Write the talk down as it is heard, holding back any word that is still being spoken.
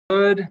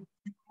Good.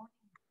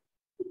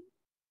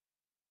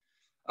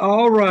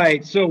 All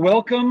right, so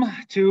welcome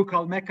to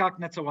Kalmekak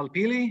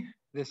NEZAHUALPILLI.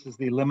 This is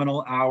the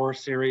Liminal Hour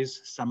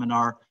Series,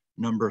 seminar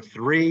number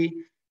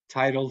 3,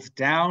 titled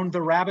Down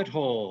the Rabbit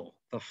Hole,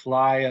 the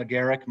Fly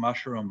Agaric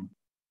Mushroom.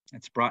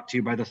 It's brought to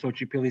you by the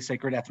Xochipilli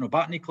Sacred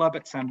Ethnobotany Club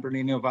at San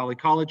Bernardino Valley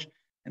College,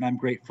 and I'm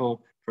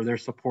grateful for their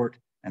support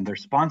and their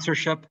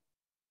sponsorship.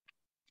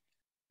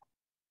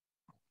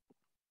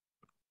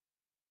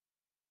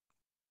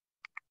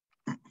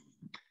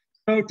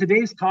 So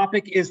today's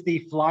topic is the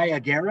fly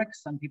agaric.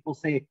 Some people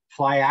say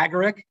fly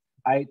agaric.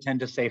 I tend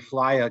to say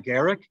fly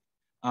agaric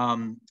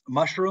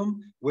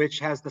mushroom, which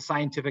has the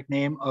scientific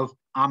name of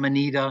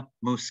Amanita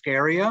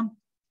muscaria.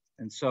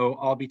 And so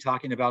I'll be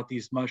talking about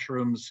these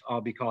mushrooms.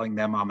 I'll be calling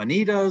them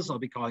amanitas. I'll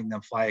be calling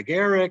them fly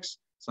agarics.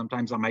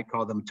 Sometimes I might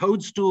call them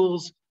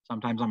toadstools.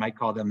 Sometimes I might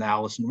call them the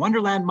Alice in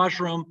Wonderland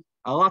mushroom.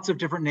 Lots of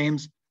different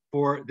names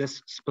for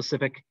this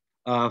specific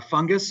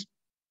fungus.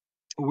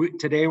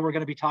 Today, we're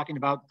going to be talking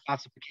about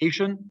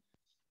classification.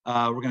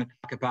 We're going to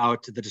talk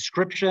about the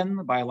description,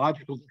 the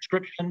biological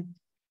description,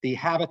 the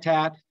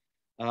habitat.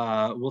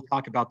 We'll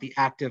talk about the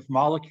active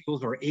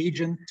molecules or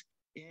agents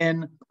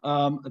in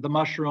the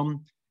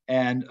mushroom.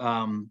 And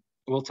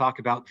we'll talk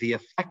about the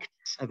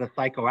effects of the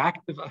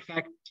psychoactive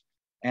effect.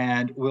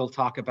 And we'll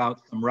talk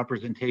about some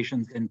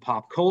representations in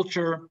pop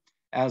culture,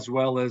 as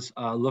well as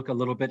look a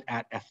little bit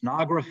at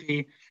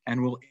ethnography.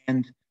 And we'll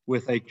end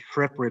with a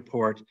trip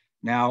report.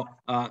 Now,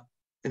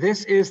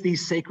 this is the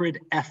Sacred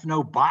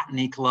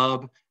Ethnobotany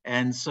Club,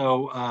 and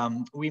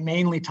so we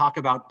mainly talk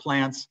about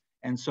plants.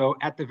 And so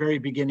at the very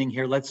beginning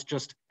here, let's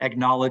just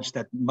acknowledge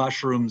that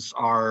mushrooms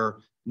are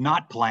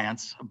not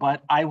plants,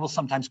 but I will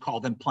sometimes call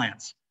them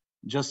plants,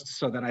 just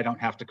so that I don't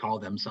have to call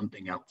them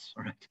something else,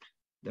 right?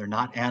 They're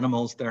not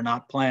animals, they're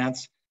not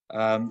plants.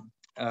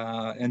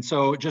 And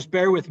so just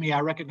bear with me.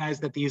 I recognize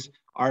that these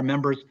are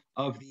members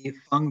of the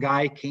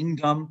fungi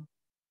kingdom,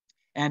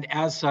 and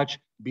as such,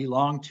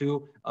 belong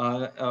to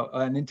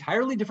an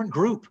entirely different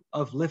group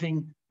of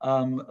living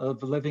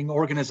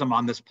organism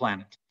on this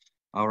planet.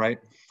 All right.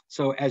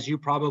 So as you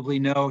probably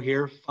know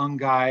here,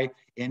 fungi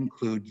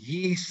include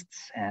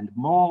yeasts and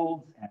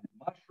molds and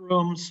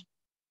mushrooms.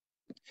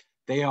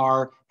 They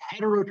are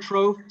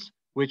heterotrophs,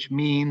 which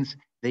means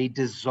they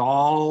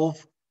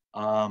dissolve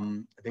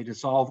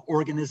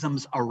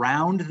organisms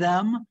around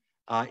them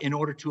in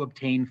order to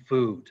obtain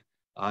food.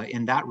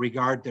 In that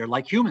regard, they're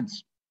like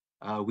humans.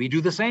 We do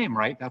the same,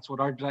 right? That's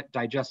what our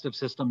digestive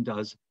system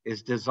does,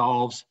 is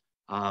dissolves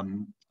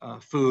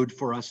food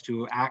for us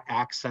to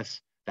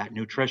access that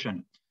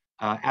nutrition,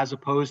 as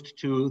opposed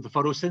to the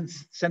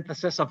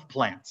photosynthesis of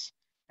plants.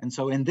 And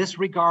so in this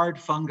regard,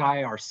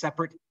 fungi are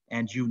separate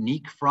and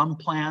unique from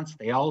plants.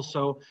 They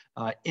also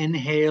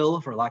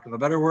inhale, for lack of a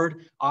better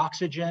word,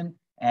 oxygen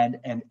and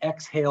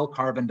exhale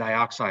carbon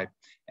dioxide.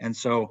 And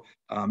so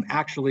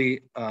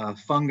actually,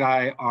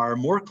 fungi are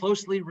more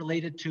closely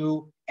related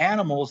to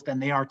animals than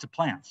they are to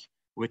plants,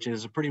 which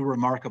is a pretty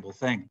remarkable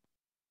thing.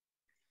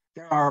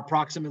 There are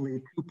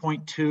approximately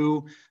 2.2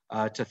 to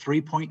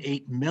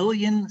 3.8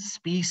 million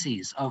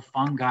species of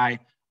fungi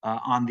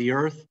on the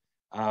Earth,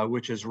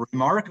 which is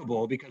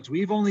remarkable because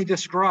we've only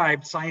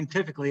described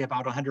scientifically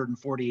about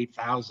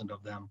 148,000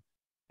 of them.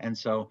 And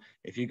so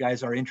if you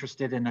guys are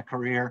interested in a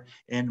career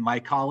in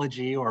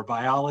mycology or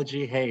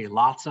biology, hey,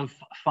 lots of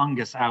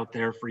fungus out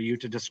there for you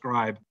to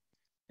describe.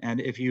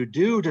 And if you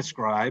do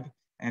describe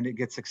and it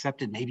gets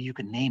accepted, maybe you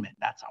can name it.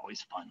 That's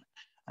always fun,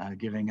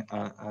 giving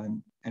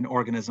an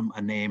organism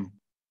a name.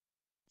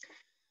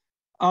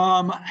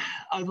 A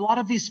lot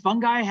of these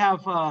fungi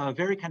have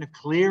very kind of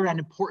clear and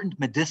important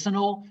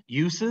medicinal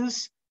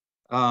uses,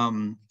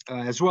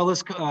 as well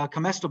as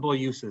comestible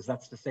uses.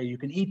 That's to say you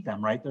can eat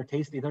them, right? They're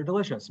tasty, they're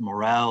delicious.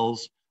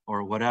 Morels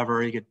or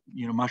whatever, you get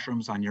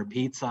mushrooms on your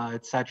pizza,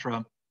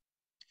 etc.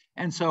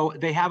 And so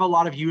they have a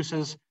lot of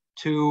uses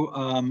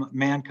to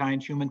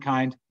mankind,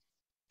 humankind.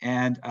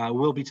 And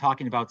we'll be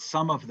talking about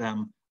some of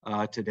them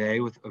today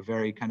with a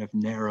very kind of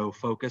narrow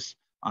focus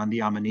on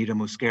the Amanita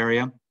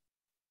muscaria.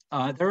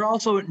 There are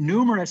also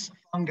numerous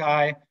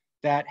fungi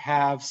that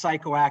have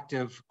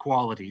psychoactive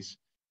qualities.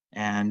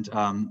 And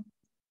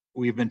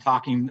we've been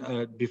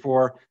talking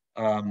before,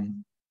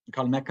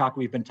 Kalmekak,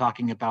 we've been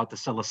talking about the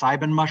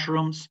psilocybin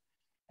mushrooms.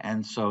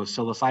 And so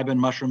psilocybin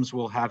mushrooms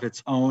will have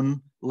its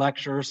own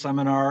lecture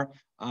seminar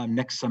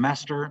next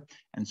semester.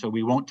 And so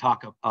we won't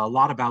talk a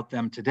lot about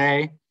them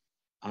today.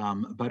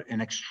 But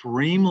an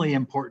extremely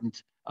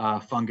important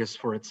fungus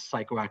for its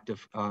psychoactive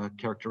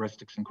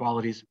characteristics and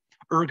qualities.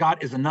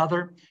 Ergot is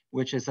another,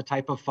 which is a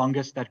type of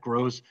fungus that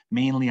grows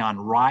mainly on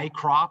rye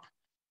crop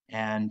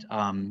and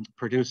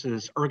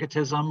produces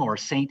ergotism, or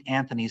St.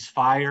 Anthony's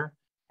fire,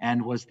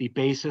 and was the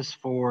basis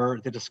for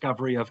the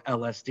discovery of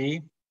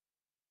LSD.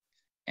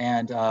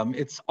 And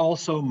it's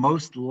also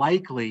most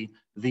likely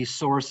the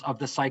source of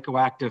the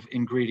psychoactive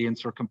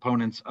ingredients or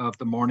components of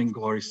the morning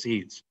glory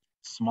seeds,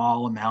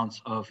 small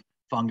amounts of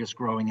fungus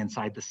growing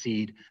inside the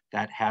seed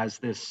that has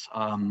this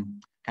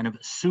kind of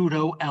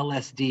pseudo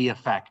LSD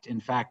effect.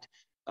 In fact,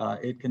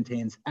 It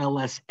contains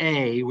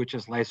LSA, which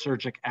is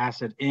lysergic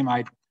acid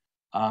amide,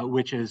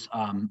 which is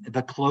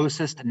the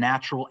closest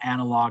natural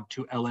analog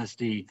to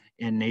LSD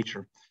in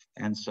nature.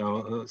 And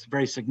so it's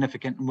very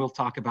significant. And we'll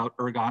talk about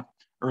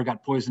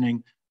ergot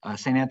poisoning,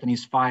 St.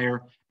 Anthony's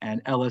fire,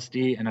 and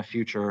LSD in a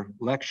future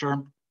lecture.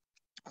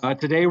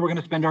 Today, we're going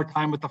to spend our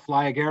time with the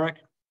fly agaric.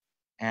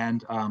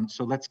 And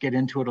so let's get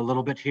into it a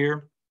little bit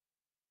here.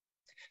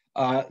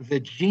 The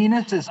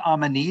genus is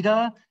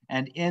Amanita,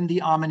 and in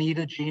the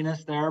Amanita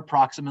genus, there are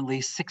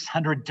approximately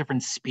 600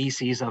 different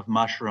species of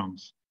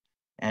mushrooms.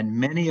 And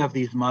many of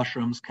these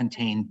mushrooms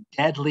contain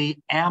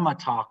deadly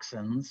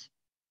amatoxins,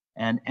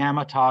 and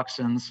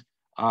amatoxins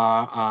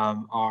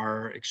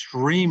are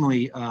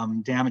extremely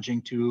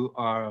damaging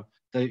to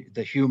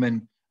the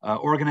human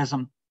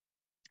organism.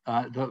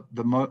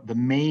 The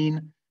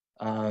main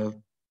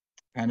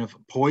kind of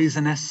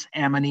poisonous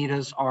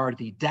amanitas are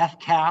the death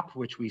cap,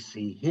 which we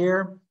see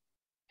here,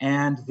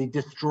 and the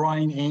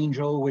destroying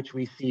angel, which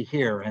we see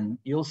here. And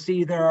you'll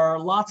see there are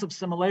lots of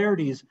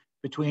similarities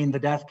between the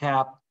death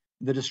cap,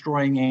 the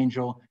destroying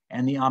angel,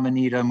 and the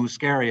Amanita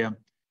muscaria.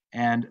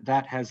 And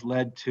that has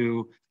led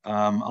to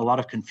a lot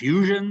of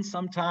confusion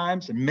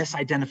sometimes and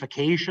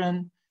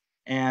misidentification,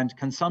 and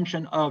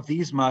consumption of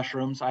these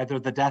mushrooms, either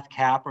the death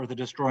cap or the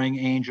destroying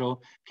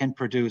angel, can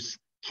produce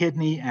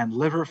kidney and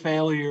liver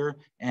failure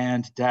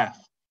and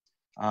death.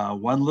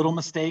 One little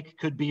mistake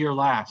could be your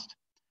last.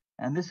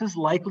 And this is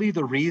likely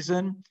the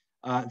reason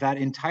that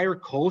entire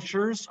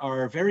cultures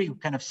are very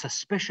kind of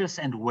suspicious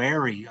and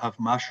wary of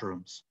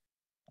mushrooms.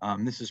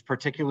 This is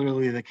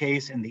particularly the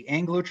case in the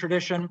Anglo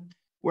tradition,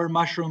 where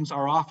mushrooms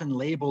are often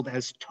labeled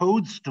as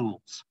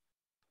toadstools.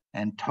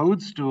 And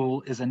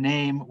toadstool is a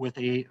name with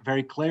a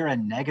very clear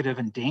and negative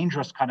and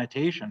dangerous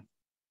connotation.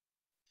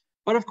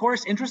 But of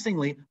course,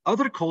 interestingly,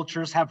 other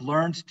cultures have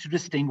learned to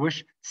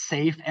distinguish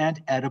safe and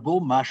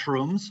edible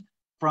mushrooms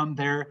from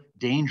their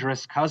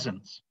dangerous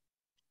cousins.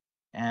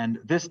 And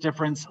this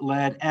difference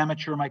led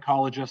amateur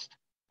mycologist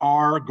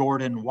R.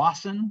 Gordon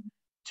Wasson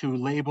to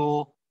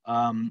label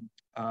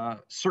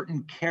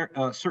certain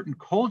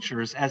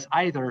cultures as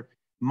either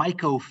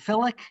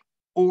mycophilic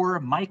or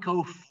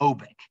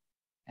mycophobic.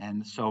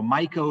 And so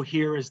myco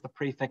here is the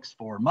prefix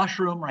for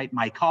mushroom, right?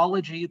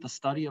 Mycology, the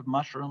study of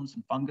mushrooms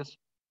and fungus.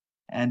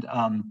 And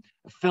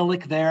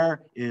philic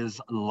there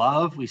is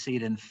love. We see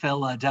it in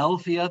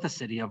Philadelphia, the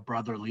city of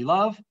brotherly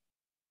love.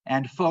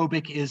 And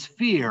phobic is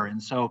fear.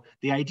 And so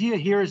the idea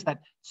here is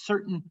that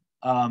certain,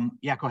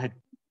 yeah, go ahead.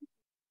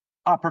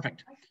 Ah,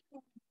 perfect.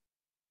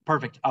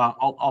 Perfect.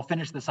 I'll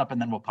finish this up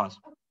and then we'll pause.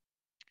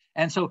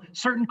 And so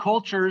certain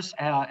cultures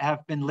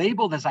have been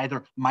labeled as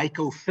either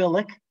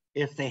mycophilic,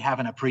 if they have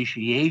an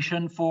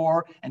appreciation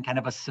for and kind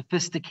of a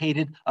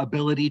sophisticated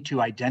ability to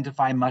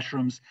identify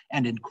mushrooms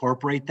and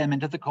incorporate them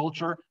into the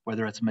culture,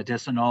 whether it's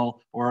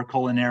medicinal or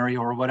culinary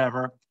or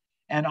whatever.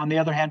 And on the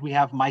other hand, we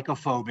have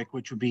mycophobic,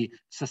 which would be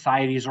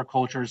societies or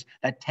cultures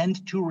that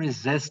tend to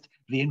resist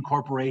the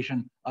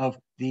incorporation of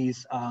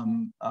these,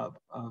 I'm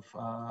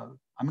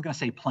going to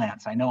say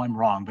plants. I know I'm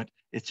wrong, but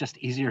it's just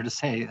easier to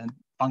say. And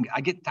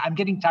I'm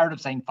getting tired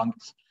of saying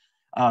fungus.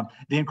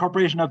 The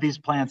incorporation of these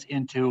plants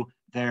into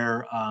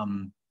their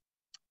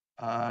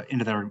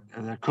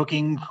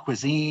cooking,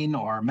 cuisine,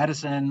 or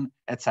medicine,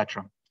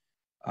 etc.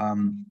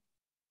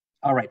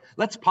 All right,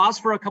 let's pause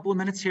for a couple of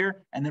minutes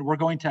here, and then we're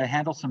going to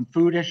handle some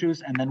food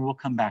issues, and then we'll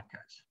come back,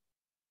 guys.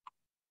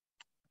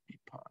 Let me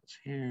pause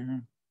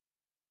here.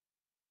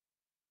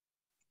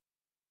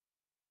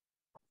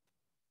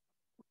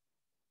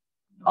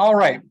 All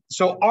right,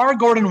 so R.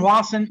 Gordon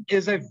Wasson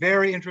is a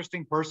very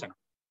interesting person,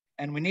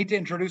 and we need to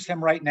introduce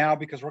him right now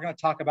because we're going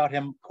to talk about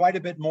him quite a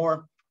bit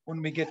more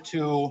when we get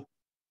to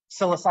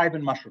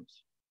psilocybin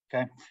mushrooms,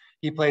 okay?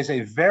 He plays a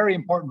very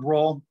important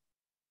role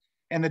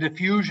in the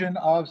diffusion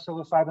of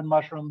psilocybin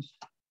mushrooms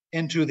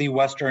into the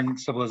Western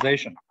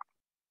civilization.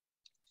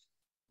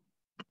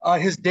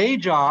 His day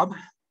job,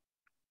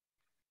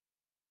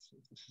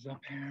 this is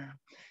up here.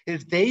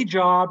 His day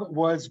job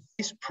was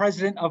vice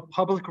president of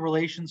public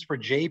relations for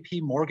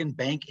J.P. Morgan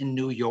Bank in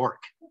New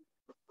York.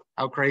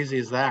 How crazy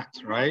is that,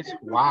 right?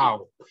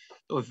 Wow.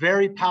 So a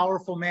very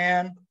powerful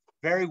man,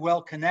 very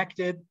well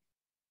connected.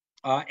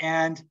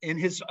 And in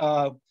his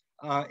off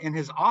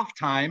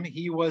time,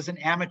 he was an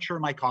amateur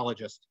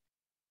mycologist.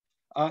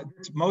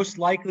 This most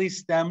likely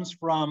stems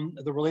from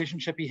the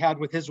relationship he had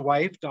with his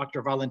wife,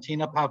 Dr.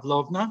 Valentina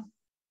Pavlovna,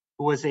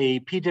 who was a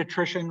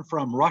pediatrician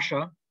from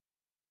Russia.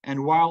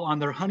 And while on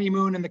their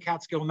honeymoon in the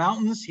Catskill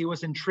Mountains, he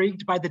was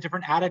intrigued by the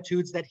different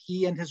attitudes that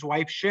he and his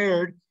wife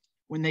shared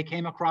when they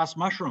came across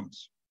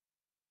mushrooms.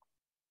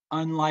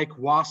 Unlike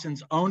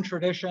Wasson's own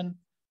tradition,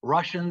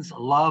 Russians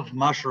love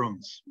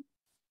mushrooms.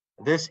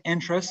 This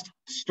interest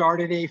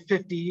started a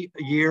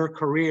 50-year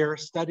career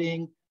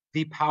studying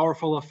the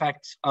powerful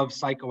effects of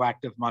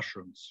psychoactive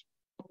mushrooms.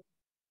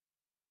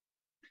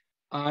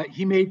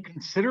 He made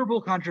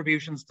considerable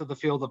contributions to the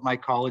field of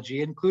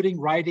mycology, including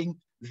writing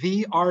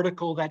the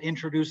article that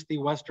introduced the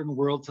Western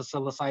world to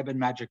psilocybin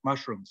magic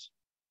mushrooms.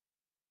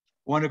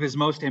 One of his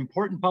most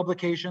important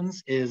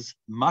publications is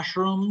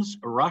Mushrooms,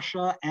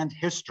 Russia, and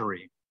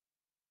History.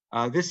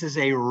 This is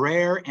a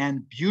rare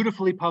and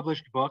beautifully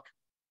published book.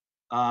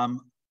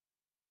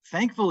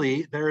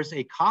 Thankfully, there's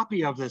a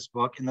copy of this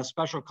book in the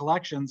special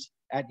collections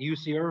at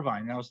UC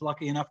Irvine. And I was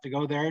lucky enough to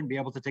go there and be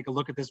able to take a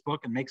look at this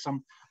book and make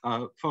some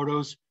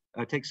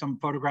take some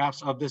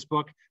photographs of this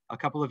book a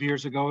couple of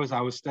years ago as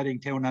I was studying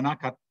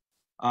Teonanakat.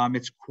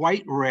 It's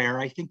quite rare.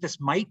 I think this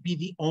might be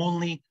the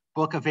only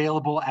book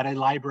available at a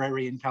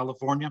library in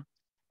California.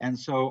 And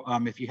so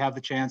if you have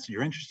the chance and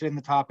you're interested in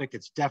the topic,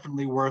 it's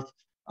definitely worth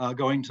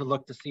going to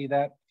look to see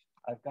that.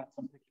 I've got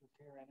some pictures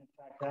here, and in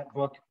fact, that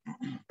book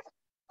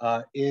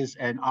is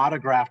an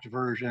autographed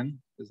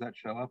version. Does that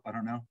show up? I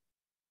don't know.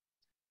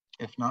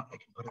 If not, I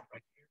can put it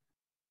right here.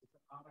 It's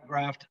an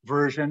autographed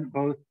version.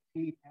 Both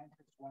he and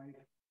his wife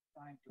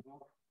signed the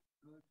book.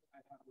 I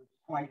thought it was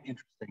quite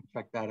interesting.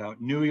 Check that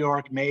out. New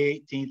York, May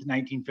 18th,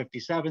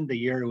 1957, the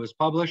year it was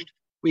published.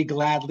 We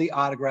gladly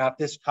autographed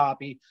this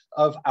copy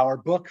of our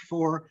book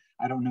for,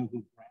 I don't know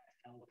who Brad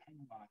L.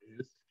 Penbot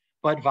is,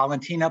 but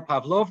Valentina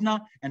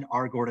Pavlovna and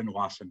R. Gordon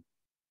Wasson.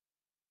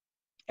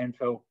 And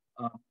so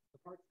the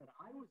parts that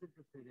I was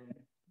interested in,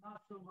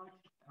 not so much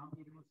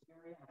Amanita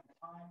Muscaria at the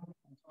time,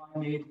 and so I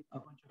made a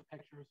bunch of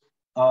pictures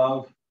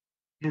of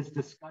his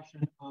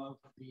discussion of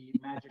the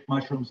magic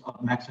mushrooms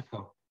of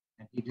Mexico.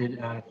 And he did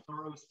a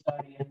thorough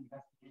study and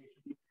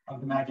investigation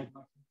of the magic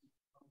mushrooms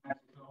of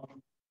Mexico.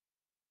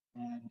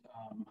 And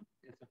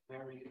it's a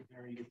very,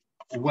 very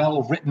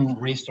well-written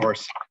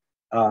resource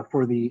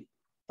for the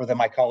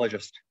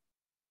mycologist.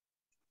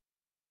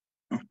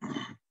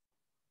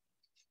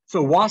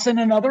 So Wasson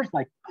and others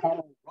like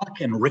Carl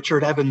Ruck and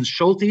Richard Evans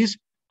Schultes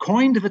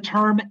coined the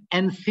term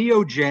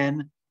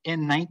entheogen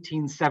in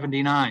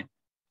 1979.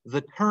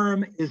 The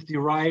term is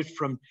derived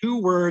from two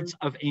words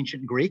of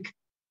ancient Greek.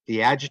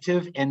 The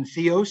adjective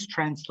entheos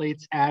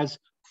translates as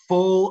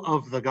full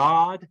of the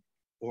god,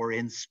 or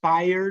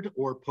inspired,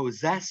 or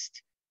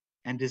possessed,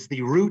 and is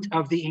the root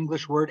of the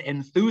English word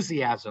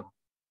enthusiasm.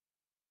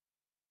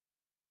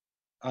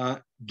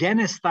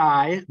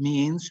 Genesthai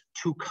means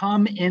to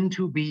come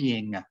into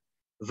being.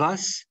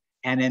 Thus,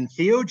 an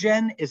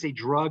entheogen is a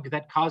drug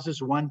that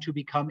causes one to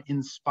become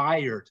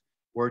inspired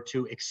or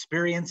to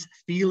experience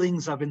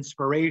feelings of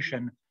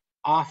inspiration,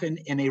 often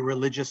in a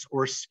religious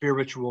or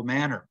spiritual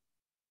manner.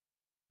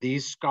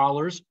 These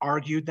scholars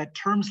argued that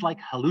terms like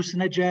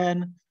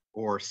hallucinogen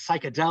or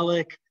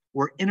psychedelic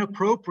were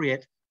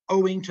inappropriate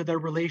owing to their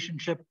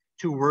relationship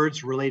to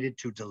words related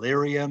to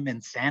delirium,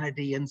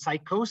 insanity, and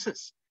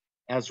psychosis,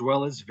 as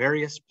well as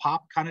various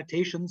pop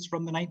connotations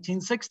from the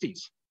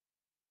 1960s.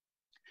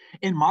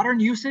 In modern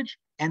usage,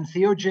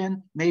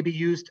 entheogen may be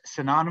used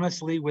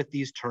synonymously with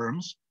these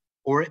terms,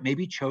 or it may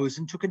be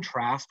chosen to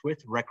contrast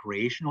with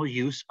recreational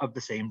use of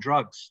the same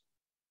drugs.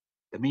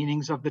 The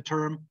meanings of the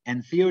term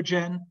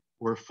entheogen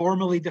were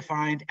formally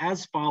defined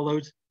as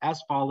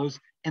follows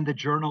in the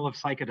Journal of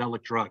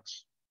Psychedelic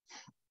Drugs.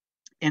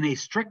 In a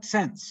strict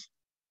sense,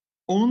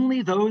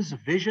 only those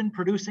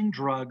vision-producing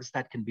drugs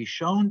that can be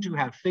shown to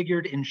have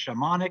figured in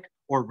shamanic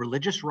or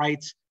religious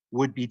rites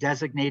would be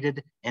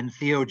designated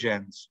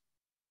entheogens.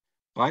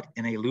 But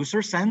in a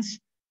looser sense,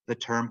 the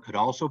term could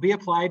also be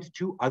applied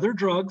to other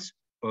drugs,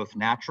 both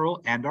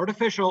natural and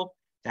artificial,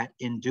 that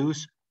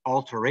induce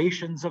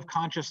alterations of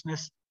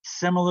consciousness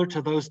similar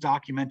to those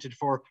documented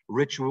for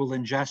ritual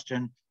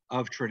ingestion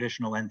of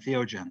traditional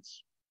entheogens.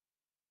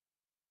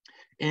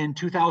 In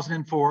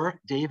 2004,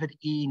 David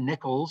E.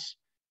 Nichols,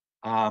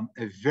 a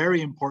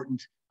very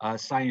important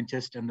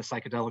scientist in the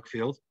psychedelic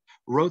field,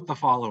 wrote the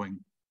following: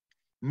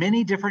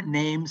 many different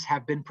names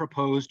have been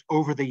proposed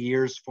over the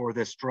years for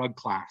this drug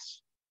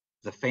class.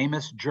 The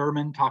famous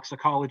German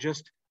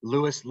toxicologist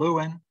Louis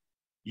Lewin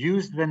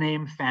used the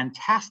name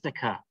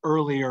Fantastica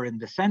earlier in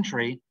the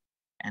century,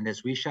 and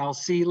as we shall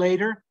see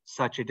later,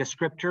 such a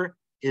descriptor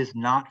is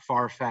not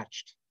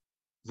far-fetched.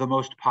 The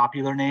most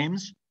popular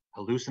names,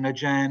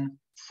 hallucinogen,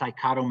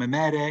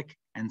 psychotomimetic,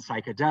 and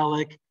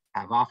psychedelic,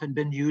 have often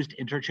been used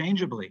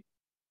interchangeably.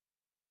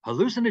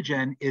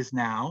 Hallucinogen is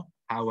now,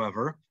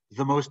 however,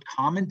 the most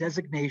common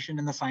designation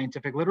in the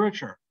scientific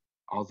literature,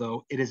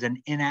 although it is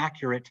an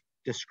inaccurate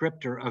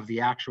descriptor of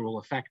the actual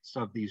effects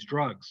of these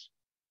drugs.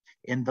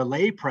 In the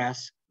lay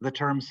press, the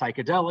term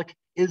psychedelic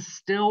is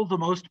still the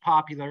most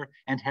popular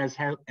and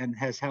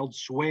has held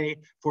sway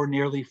for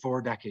nearly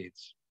 4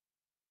 decades.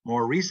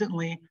 More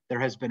recently, there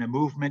has been a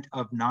movement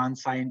of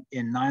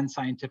in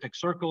non-scientific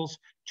circles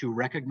to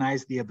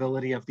recognize the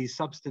ability of these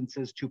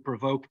substances to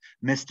provoke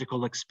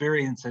mystical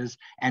experiences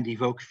and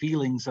evoke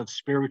feelings of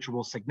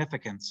spiritual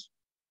significance.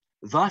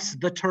 Thus,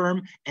 the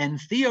term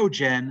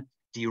entheogen,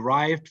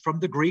 derived from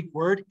the Greek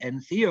word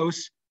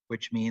entheos,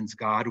 which means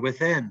God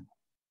within,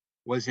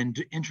 was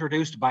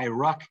introduced by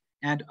Ruck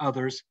and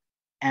others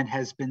and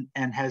has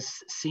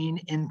seen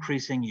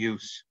increasing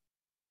use.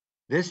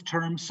 This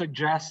term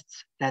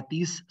suggests that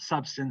these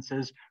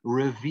substances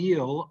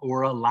reveal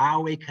or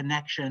allow a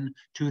connection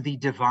to the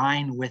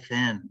divine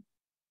within,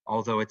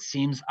 although it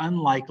seems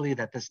unlikely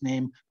that this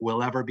name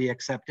will ever be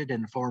accepted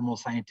in formal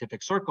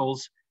scientific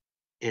circles.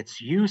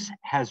 Its use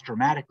has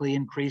dramatically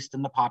increased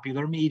in the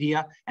popular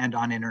media and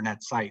on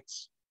internet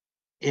sites.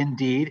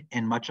 Indeed,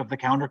 in much of the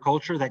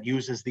counterculture that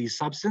uses these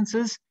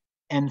substances,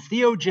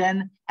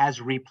 entheogen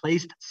has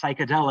replaced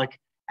psychedelic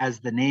as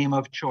the name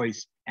of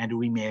choice, and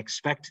we may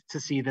expect to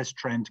see this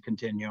trend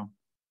continue.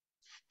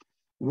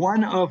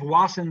 One of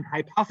Wasson's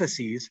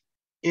hypotheses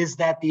is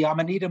that the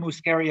Amanita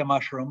muscaria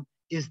mushroom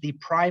is the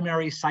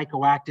primary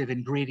psychoactive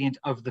ingredient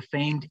of the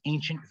famed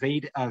ancient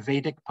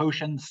Vedic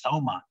potion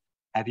soma.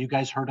 Have you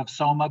guys heard of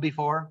soma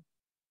before?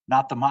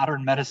 Not the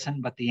modern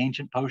medicine, but the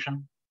ancient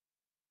potion.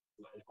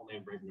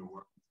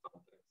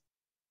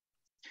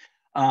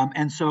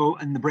 And so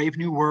in the Brave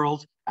New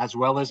World, as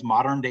well as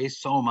modern day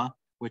soma,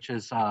 which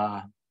is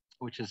a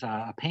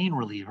pain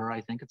reliever,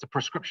 I think it's a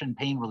prescription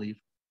pain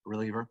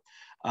reliever.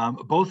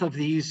 Both of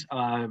these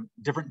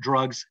different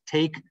drugs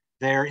take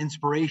their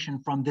inspiration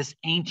from this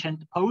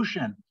ancient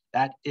potion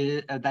that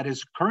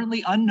is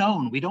currently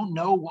unknown. We don't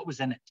know what was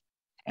in it.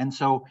 And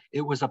so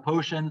it was a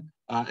potion,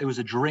 it was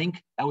a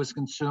drink that was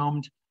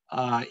consumed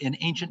in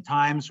ancient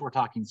times. We're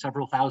talking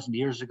several thousand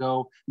years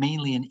ago,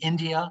 mainly in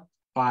India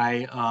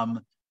by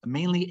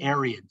mainly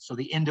Aryans, so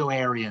the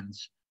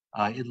Indo-Aryans.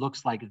 It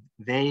looks like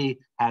they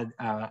had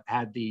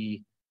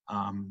the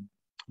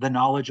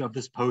knowledge of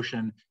this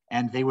potion,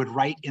 and they would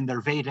write in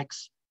their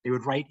Vedics, they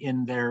would write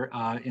in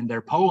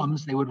their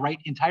poems, they would write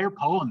entire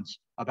poems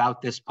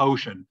about this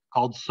potion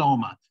called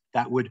soma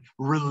that would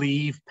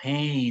relieve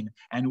pain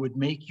and would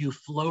make you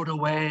float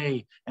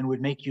away and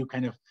would make you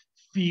kind of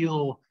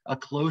feel a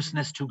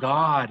closeness to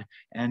God.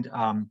 And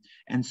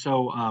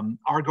so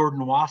R.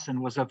 Gordon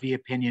Wasson was of the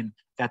opinion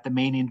that the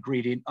main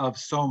ingredient of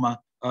soma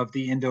of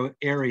the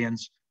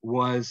Indo-Aryans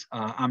was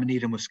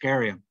Amanita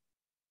muscaria.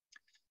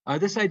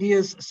 This idea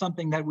is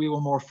something that we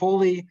will more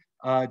fully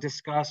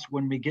discuss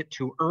when we get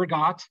to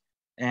ergot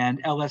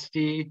and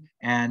LSD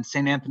and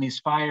St. Anthony's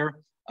fire,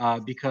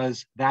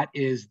 because that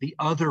is the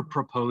other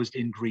proposed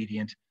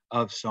ingredient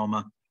of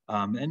soma.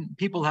 And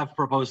people have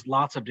proposed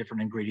lots of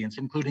different ingredients,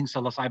 including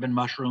psilocybin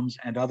mushrooms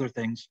and other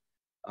things.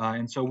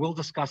 And so we'll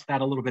discuss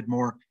that a little bit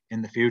more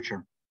in the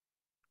future.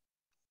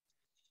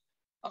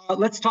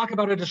 Let's talk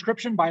about a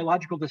description,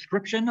 biological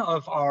description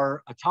of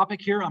our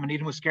topic here,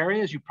 Amanita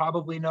muscaria. As you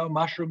probably know,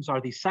 mushrooms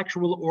are the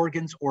sexual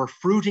organs or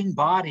fruiting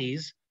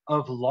bodies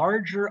of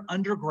larger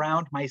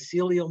underground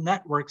mycelial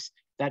networks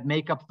that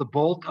make up the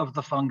bulk of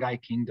the fungi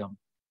kingdom.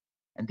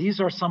 And these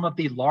are some of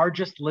the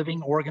largest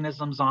living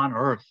organisms on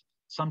Earth.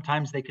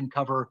 Sometimes they can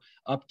cover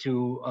up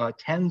to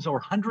tens or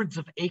hundreds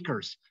of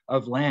acres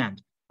of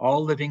land,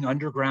 all living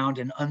underground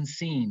and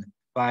unseen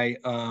by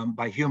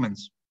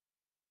humans.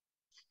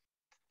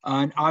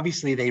 And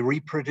obviously, they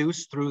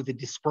reproduce through the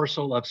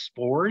dispersal of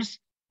spores,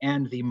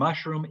 and the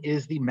mushroom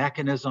is the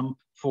mechanism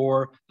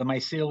for the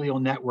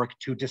mycelial network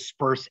to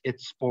disperse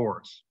its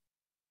spores.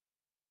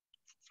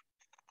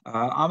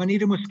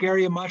 Amanita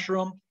muscaria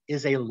mushroom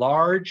is a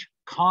large,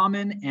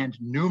 common, and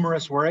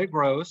numerous where it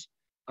grows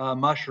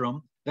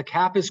mushroom. The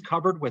cap is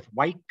covered with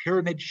white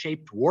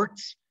pyramid-shaped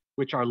warts,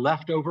 which are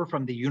left over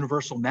from the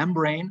universal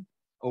membrane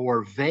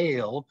or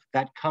veil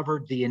that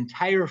covered the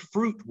entire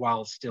fruit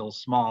while still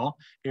small.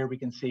 Here we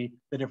can see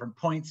the different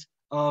points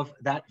of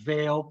that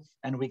veil,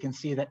 and we can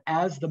see that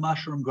as the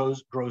mushroom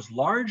grows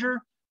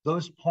larger,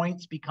 those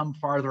points become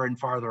farther and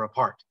farther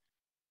apart.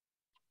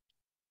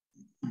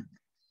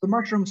 The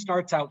mushroom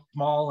starts out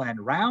small and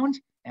round,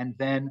 and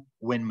then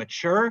when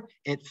mature,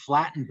 it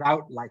flattens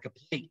out like a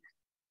plate.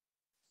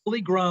 Fully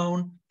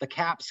grown, the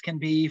caps can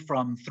be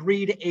from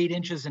 3 to 8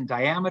 inches in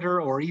diameter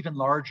or even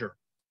larger.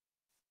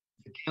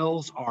 The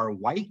gills are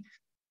white,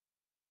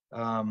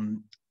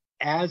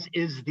 as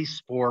is the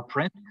spore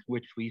print,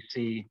 which we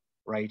see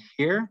right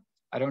here.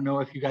 I don't know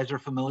if you guys are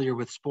familiar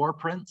with spore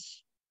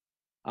prints.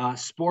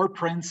 Spore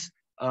prints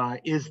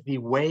is the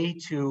way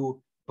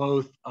to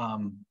both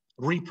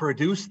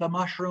reproduce the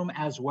mushroom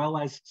as well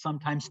as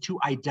sometimes to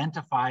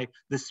identify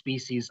the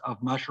species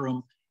of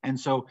mushroom. And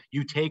so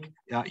you pick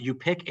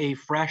a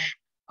fresh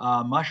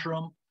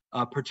mushroom,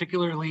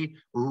 particularly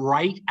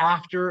right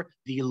after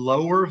the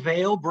lower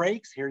veil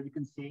breaks. Here you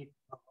can see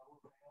the lower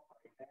veil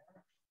right there.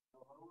 The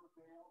lower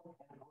veil and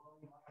the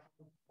growing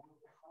mushroom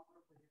will cover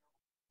the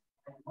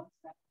veil. And once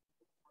that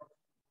starts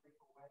to break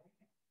away,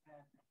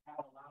 then that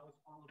allows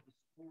all of the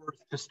spores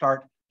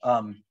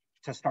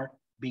to start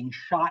being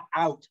shot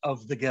out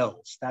of the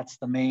gills. That's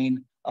the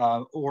main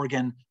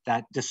organ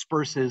that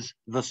disperses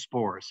the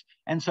spores.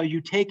 And so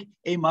you take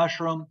a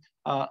mushroom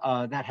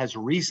that has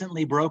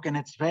recently broken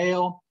its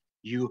veil,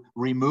 you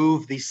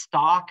remove the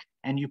stalk,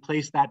 and you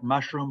place that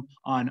mushroom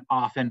on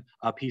often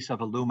a piece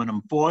of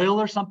aluminum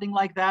foil or something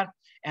like that,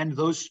 and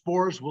those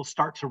spores will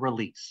start to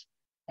release.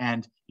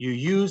 And you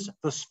use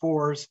the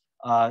spores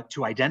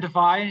to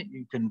identify.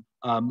 You can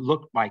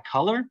look by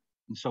color,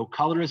 and so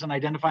color is an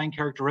identifying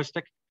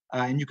characteristic.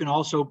 And you can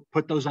also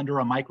put those under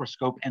a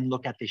microscope and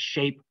look at the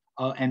shape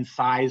and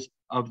size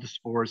of the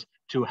spores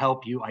to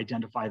help you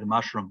identify the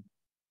mushroom.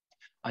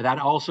 That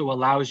also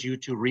allows you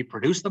to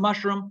reproduce the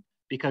mushroom,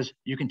 because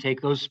you can take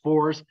those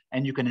spores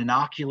and you can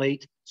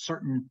inoculate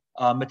certain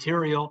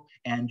material,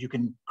 and you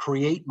can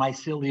create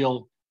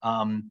mycelial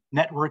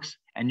networks,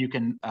 and you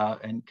can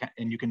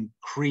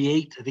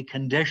create the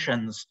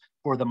conditions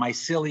for the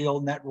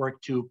mycelial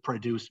network to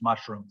produce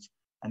mushrooms.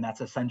 And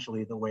that's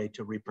essentially the way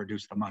to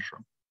reproduce the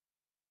mushroom.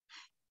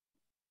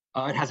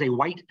 It has a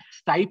white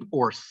stipe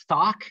or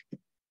stalk.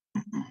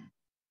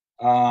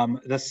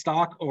 The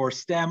stalk or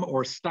stem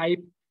or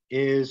stipe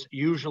is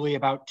usually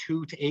about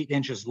 2 to 8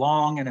 inches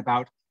long and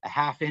about a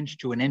 ½ inch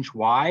to 1 inch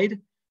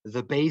wide.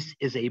 The base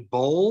is a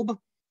bulb,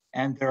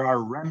 and there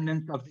are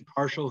remnants of the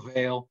partial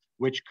veil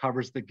which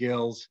covers the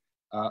gills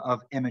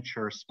of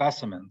immature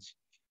specimens.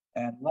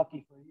 And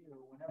lucky for you,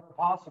 whenever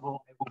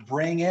possible, I will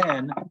bring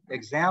in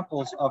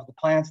examples of the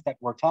plants that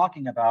we're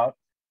talking about.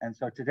 And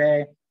so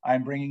today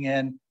I'm bringing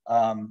in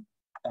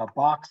a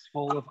box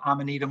full of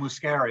Amanita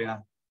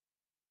muscaria.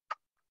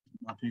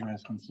 I don't know if you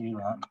guys can see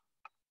that.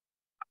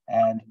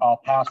 And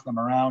I'll pass them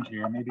around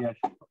here. Maybe I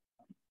should.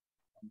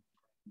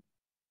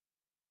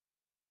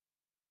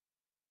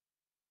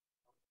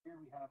 Here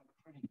we have a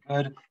pretty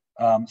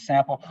good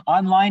sample.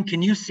 Online,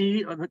 can you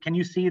see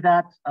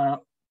that,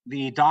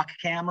 the dock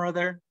camera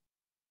there?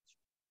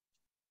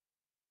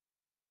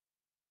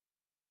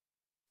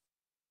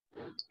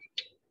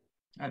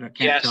 I can't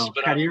yes, tell.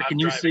 but Kadir, can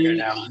you see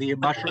the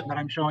mushroom that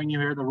I'm showing you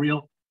here, the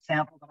real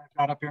sample that I've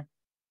got up here?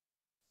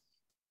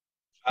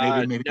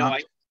 Maybe no,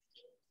 not.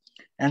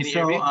 And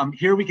so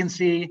here we can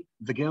see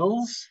the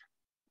gills.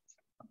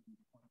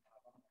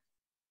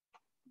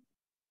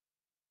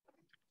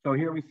 So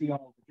here we see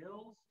all the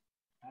gills.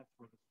 That's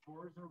where the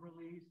spores are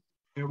released.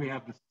 Here we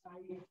have the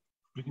site.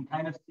 You can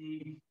kind of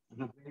see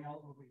the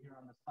veil over here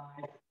on the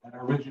side that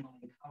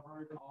originally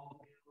covered all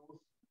the gills.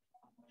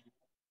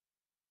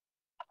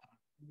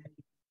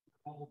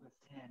 Hold this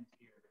in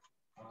here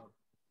as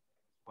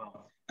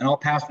well. And I'll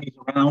pass these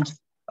around.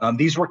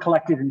 These were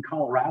collected in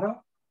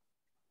Colorado.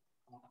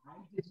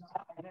 I did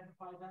not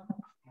identify them.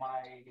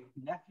 My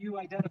nephew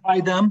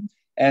identified them.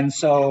 And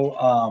so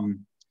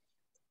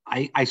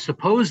I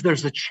suppose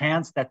there's a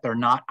chance that they're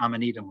not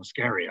Amanita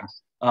muscaria.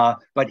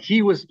 But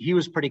he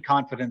was pretty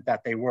confident that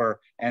they were.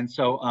 And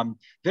so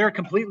they're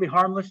completely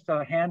harmless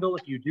to handle.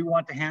 If you do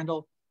want to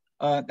handle,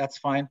 that's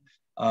fine.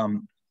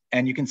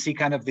 And you can see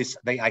kind of the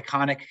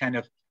iconic kind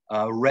of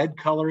red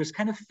color is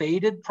kind of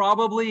faded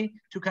probably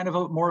to kind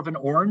of more of an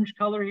orange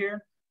color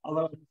here,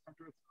 although in the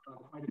center it's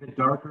quite a bit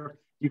darker.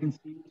 You can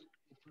see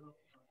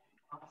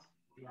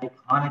the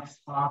iconic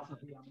spots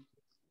of the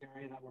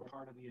area that were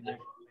part of the initial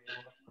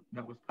veil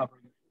that was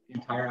covering the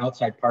entire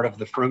outside part of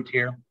the fruit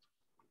here.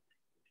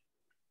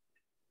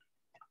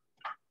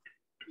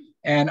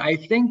 And I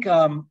think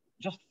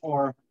just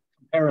for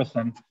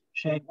comparison,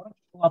 Shane, why don't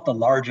you pull out the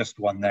largest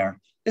one there?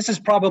 This is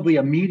probably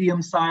a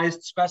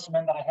medium-sized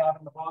specimen that I have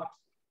in the box.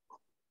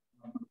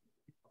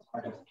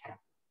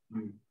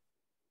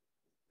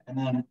 And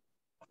then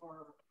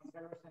for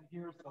comparison,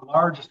 here's the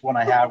largest one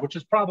I have, which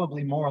is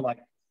probably more like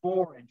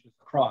 4 inches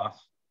across.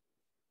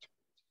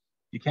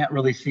 You can't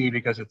really see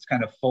because it's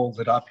kind of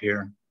folded up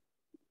here,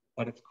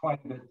 but it's quite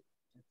a bit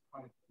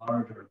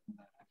larger than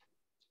that.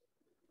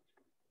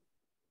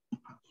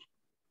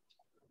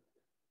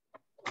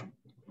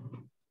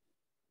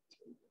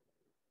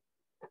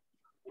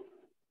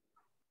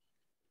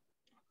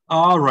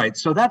 All right,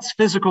 so that's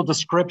physical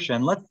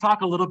description. Let's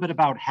talk a little bit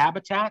about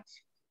habitat.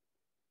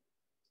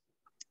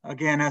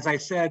 Again, as I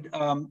said,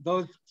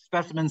 those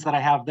specimens that I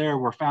have there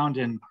were found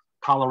in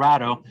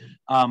Colorado,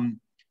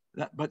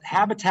 but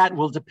habitat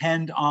will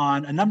depend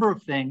on a number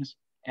of things.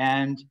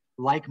 And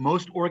like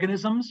most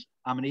organisms,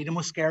 Amanita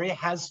muscaria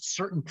has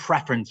certain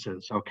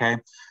preferences, okay?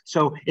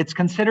 So it's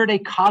considered a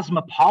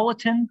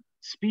cosmopolitan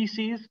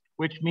species,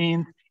 which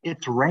means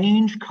its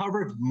range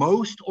covered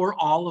most or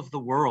all of the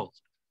world.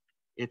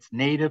 It's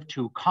native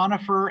to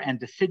conifer and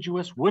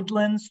deciduous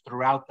woodlands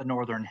throughout the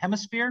Northern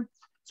Hemisphere,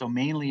 so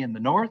mainly in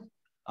the north.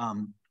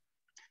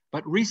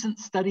 But recent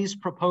studies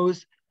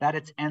propose that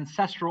its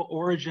ancestral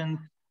origin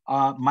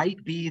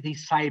might be the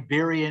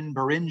Siberian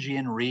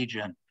Beringian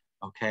region,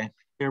 okay?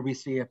 Here we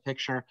see a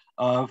picture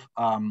of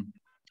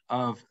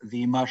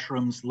the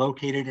mushrooms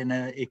located in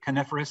a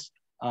coniferous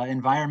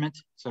environment.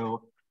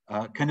 So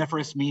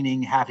coniferous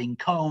meaning having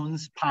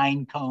cones,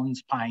 pine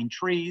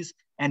trees,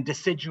 and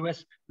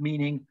deciduous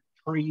meaning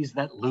trees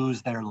that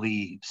lose their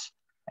leaves.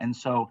 And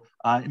so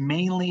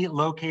mainly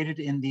located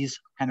in these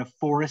kind of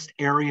forest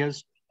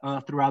areas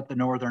throughout the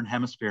Northern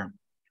Hemisphere.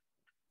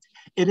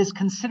 It is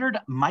considered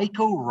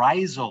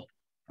mycorrhizal.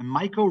 And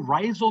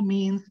mycorrhizal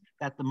means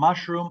that the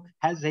mushroom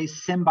has a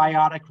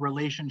symbiotic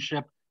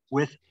relationship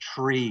with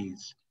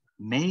trees,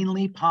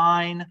 mainly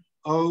pine,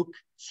 oak,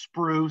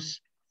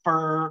 spruce,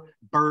 fir,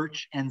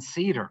 birch, and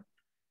cedar.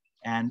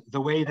 And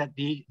the way that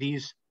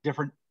these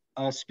different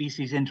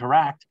species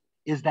interact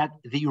is that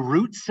the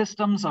root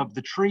systems of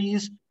the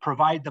trees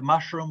provide the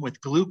mushroom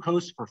with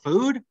glucose for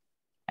food,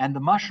 and the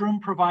mushroom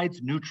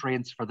provides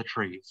nutrients for the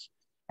trees.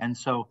 And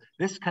so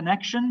this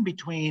connection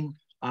between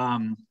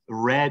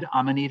red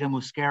Amanita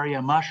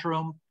muscaria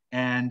mushroom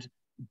and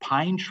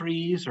pine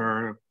trees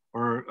or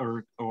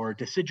or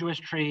deciduous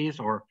trees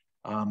or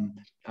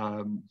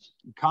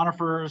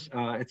conifers,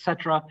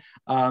 etc.,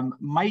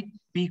 might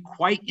be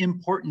quite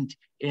important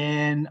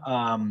in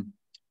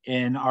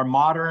our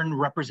modern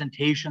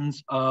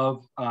representations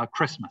of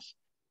Christmas.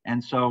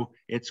 And so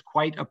it's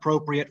quite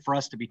appropriate for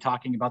us to be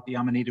talking about the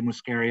Amanita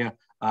muscaria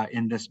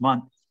in this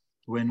month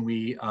when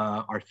we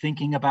are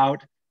thinking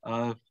about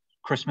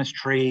Christmas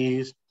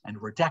trees and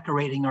we're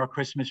decorating our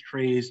Christmas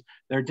trees.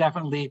 There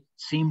definitely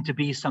seem to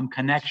be some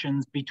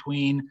connections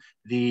between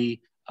the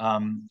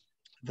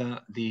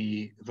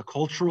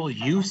cultural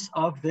use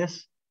of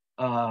this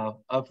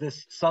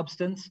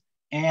substance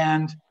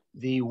and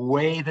the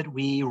way that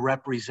we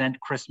represent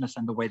Christmas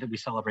and the way that we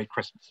celebrate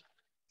Christmas.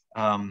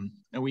 And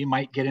we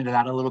might get into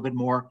that a little bit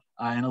more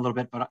in a little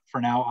bit, but for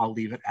now, I'll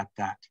leave it at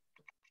that.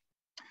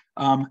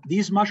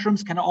 These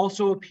mushrooms can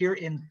also appear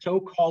in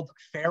so-called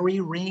fairy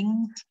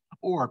rings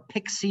or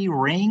pixie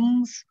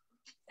rings.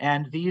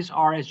 And these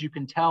are, as you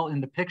can tell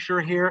in the picture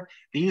here,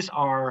 these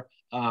are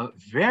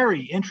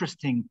very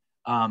interesting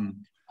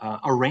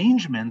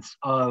arrangements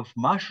of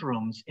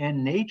mushrooms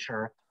in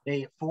nature.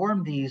 They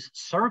form these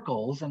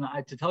circles, and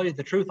to tell you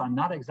the truth, I'm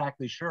not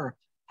exactly sure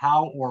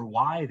how or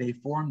why they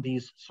form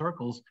these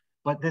circles,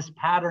 but this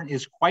pattern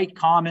is quite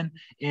common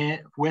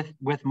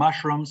with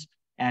mushrooms,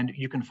 and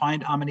you can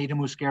find Amanita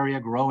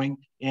muscaria growing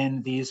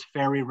in these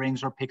fairy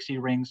rings or pixie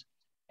rings.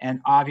 And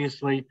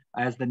obviously,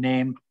 as the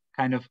name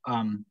kind of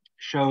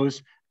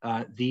shows,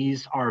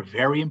 these are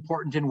very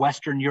important in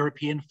Western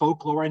European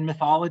folklore and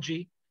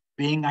mythology,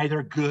 being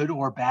either good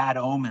or bad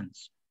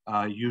omens,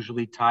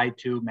 usually tied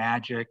to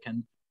magic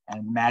and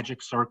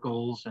magic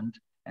circles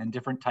and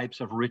different types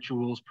of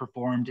rituals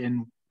performed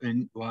in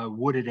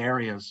wooded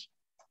areas.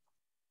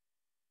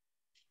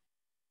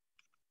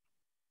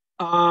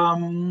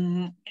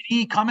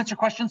 Any comments or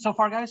questions so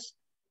far, guys?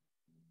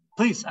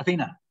 Please,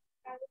 Athena.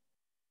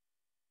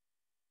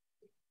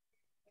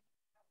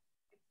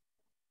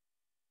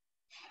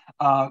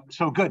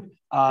 So good.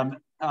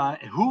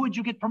 Who would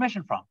you get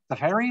permission from? The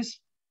fairies?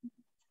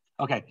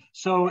 Okay,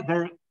 so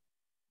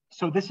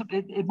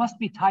it must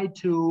be tied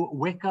to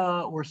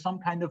Wicca or some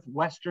kind of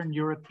Western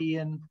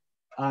European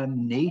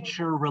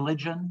nature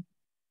religion.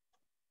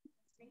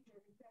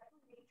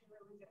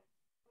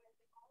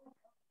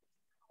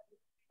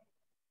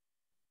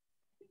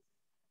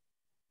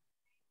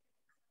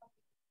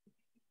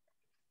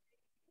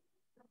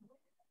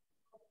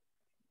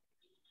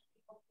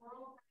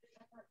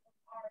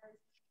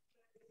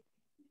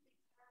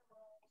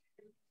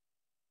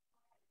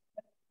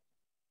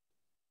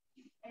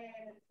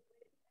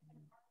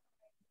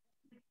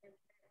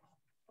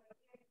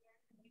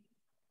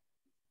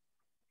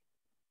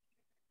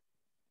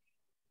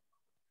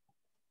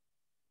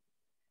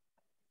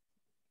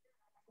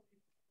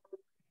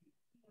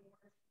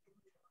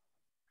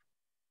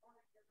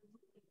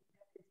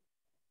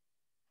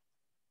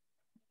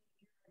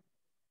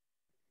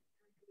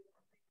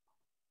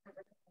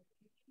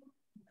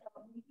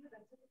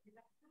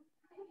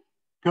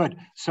 Good.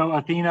 So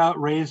Athena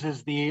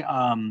raises the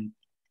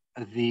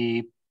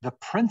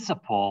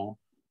principle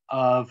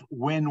of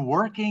when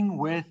working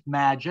with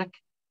magic.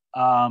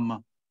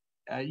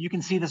 You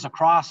can see this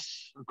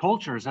across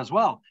cultures as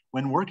well.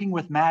 When working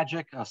with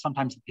magic,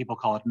 sometimes people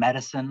call it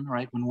medicine,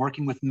 right? When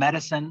working with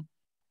medicine,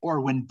 or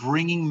when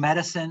bringing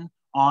medicine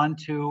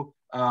onto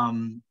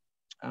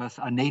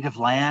a native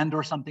land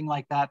or something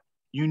like that,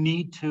 you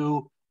need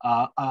to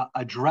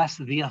address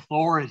the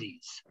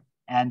authorities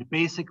and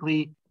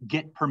basically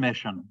get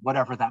permission,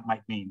 whatever that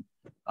might mean,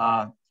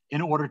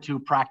 in order to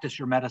practice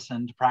your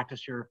medicine, to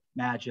practice your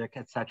magic,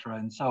 etc.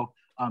 And so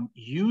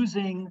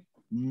using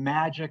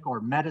magic or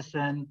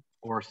medicine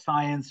or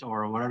science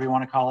or whatever you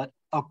want to call it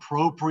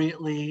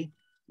appropriately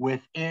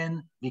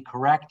within the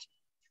correct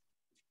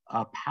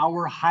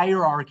power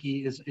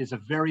hierarchy is a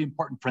very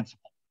important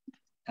principle.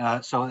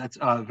 So that's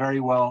very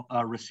well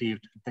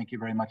received. Thank you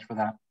very much for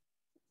that.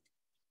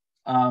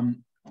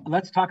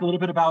 Let's talk a little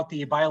bit about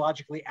the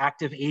biologically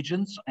active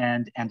agents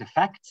and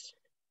effects.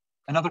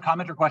 Another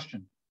comment or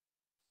question?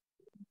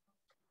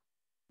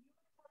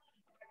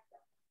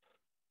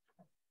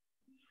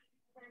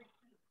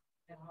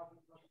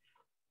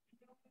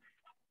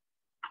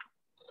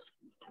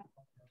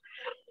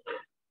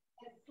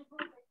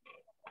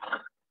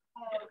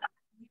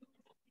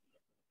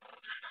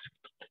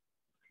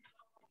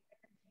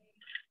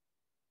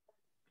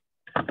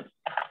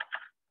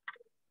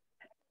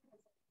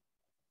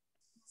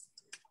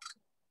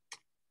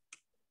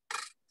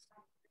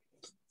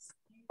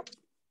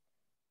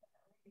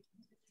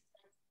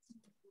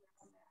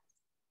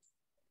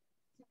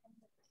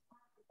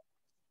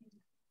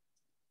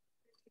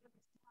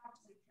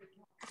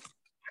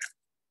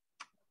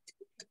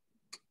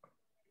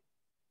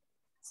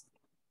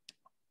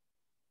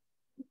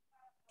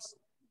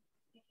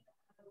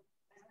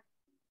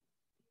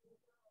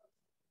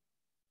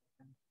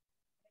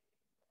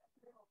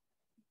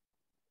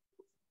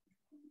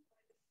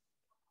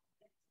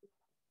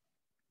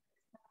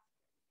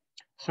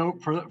 So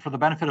for the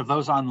benefit of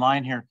those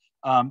online here,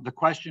 the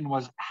question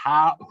was,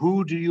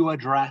 who do you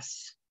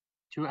address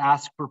to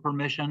ask for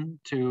permission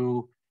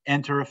to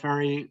enter a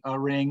fairy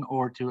ring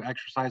or to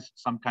exercise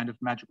some kind of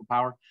magical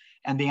power?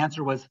 And the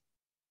answer was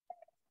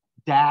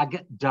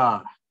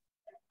Dagda.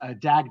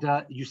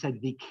 Dagda, you said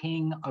the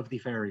king of the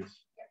fairies.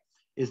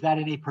 Is that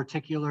in a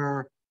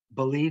particular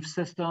belief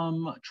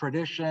system,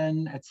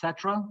 tradition,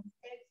 etc.?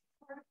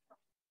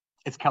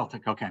 It's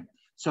Celtic, okay.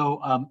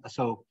 So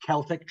so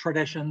Celtic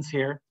traditions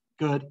here,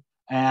 good.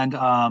 And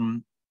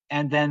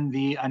then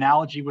the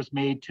analogy was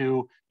made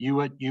to you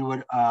would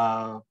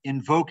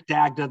invoke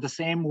Dagda the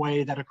same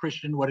way that a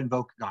Christian would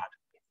invoke God.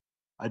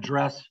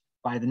 Address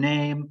by the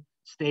name,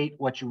 state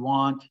what you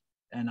want,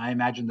 and I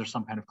imagine there's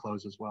some kind of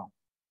close as well.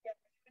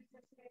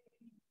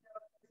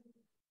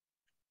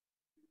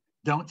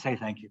 Don't say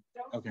thank you.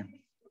 Okay.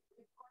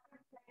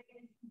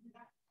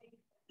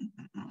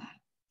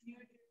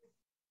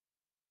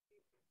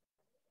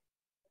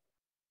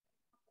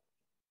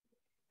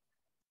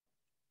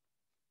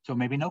 So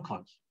maybe no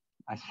close.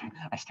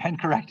 I stand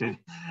corrected.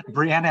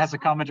 Brianna has a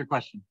comment or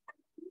question.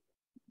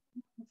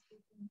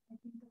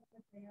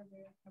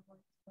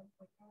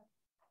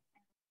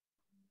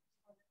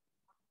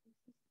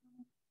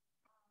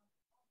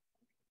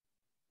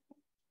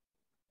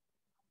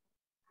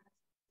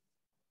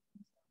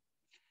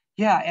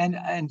 Yeah,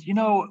 and you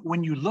know,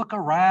 when you look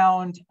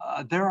around,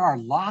 there are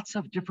lots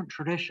of different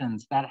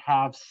traditions that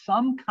have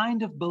some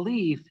kind of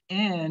belief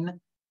in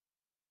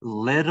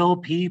little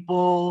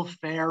people,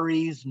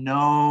 fairies,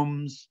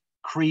 gnomes,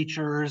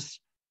 creatures,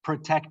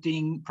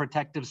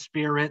 protective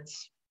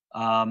spirits,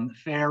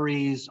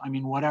 fairies, I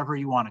mean, whatever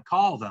you want to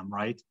call them,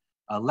 right?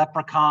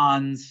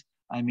 Leprechauns,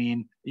 I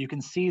mean, you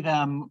can see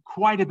them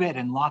quite a bit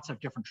in lots of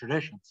different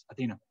traditions.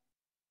 Athena.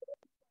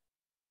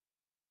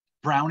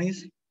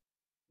 Brownies?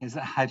 Is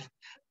that,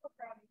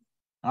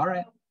 all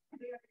right.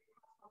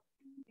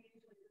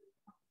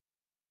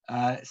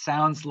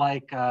 Sounds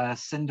like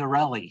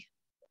Cinderella.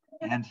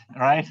 And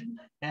right,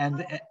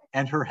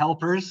 and her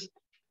helpers.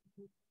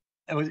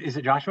 Is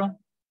it Joshua?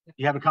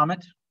 You have a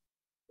comment?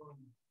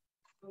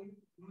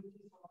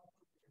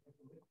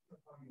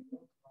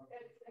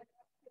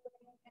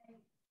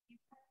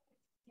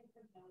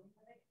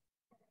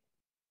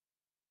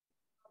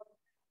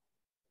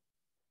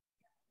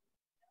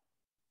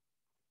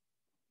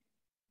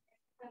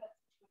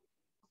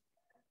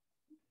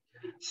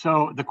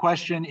 So the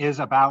question is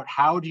about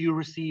how do you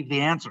receive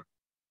the answer?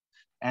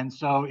 And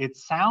so it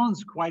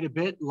sounds quite a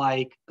bit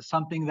like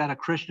something that a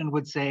Christian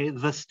would say,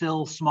 the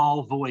still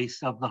small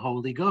voice of the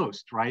Holy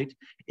Ghost, right?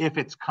 If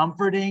it's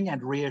comforting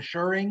and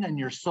reassuring in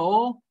your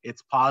soul,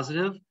 it's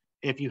positive.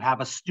 If you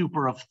have a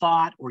stupor of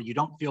thought or you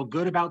don't feel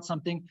good about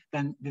something,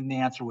 then the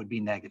answer would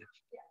be negative.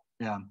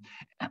 Yeah.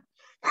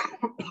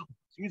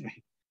 Excuse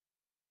me.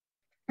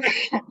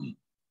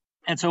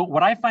 And so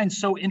what I find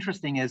so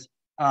interesting is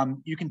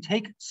you can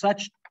take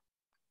such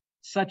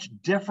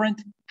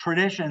different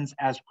traditions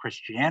as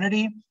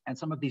Christianity and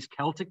some of these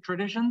Celtic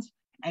traditions,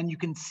 and you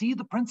can see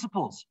the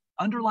principles,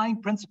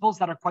 underlying principles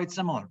that are quite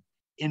similar.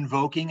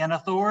 Invoking an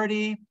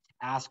authority,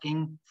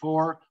 asking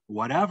for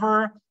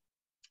whatever,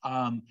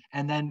 and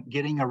then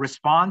getting a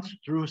response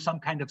through some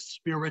kind of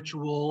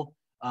spiritual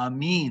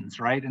means,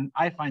 right? And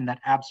I find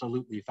that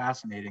absolutely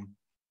fascinating.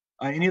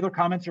 Any other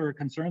comments or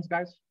concerns,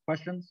 guys?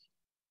 Questions?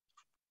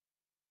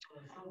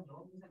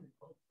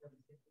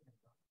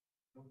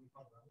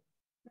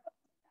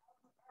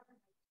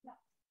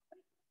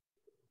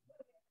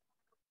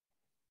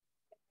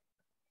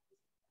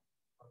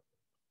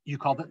 You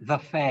called it the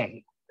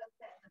Fae.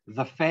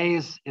 The Fae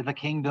is the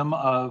kingdom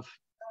of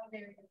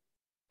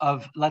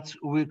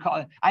we call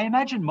it. I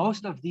imagine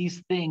most of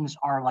these things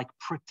are like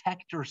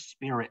protector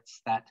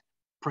spirits that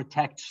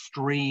protect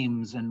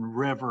streams and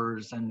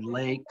rivers and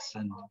lakes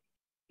and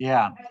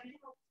yeah.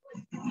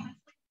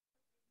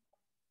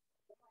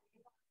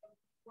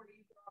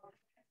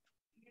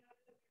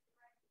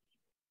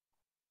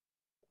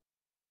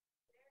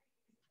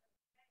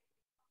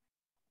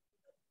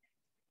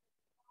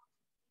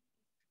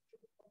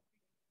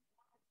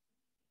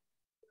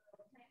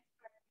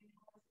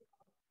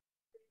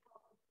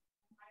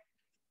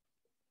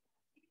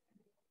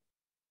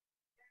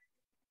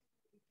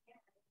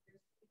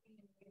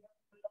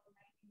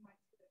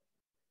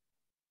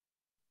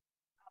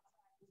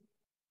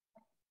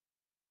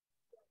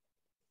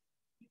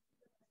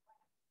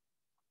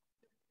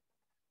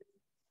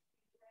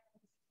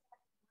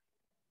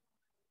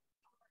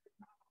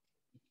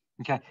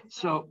 Okay,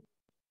 so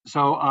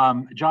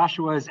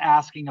Joshua is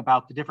asking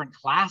about the different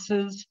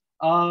classes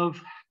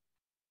of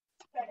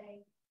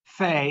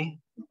Fae.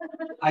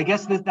 I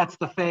guess that's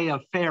the Fae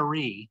of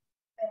fairy,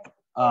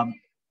 of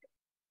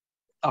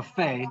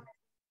Fae.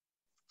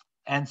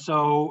 And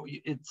so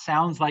it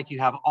sounds like you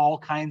have all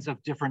kinds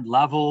of different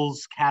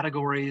levels,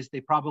 categories.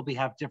 They probably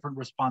have different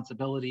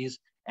responsibilities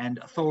and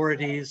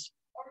authorities.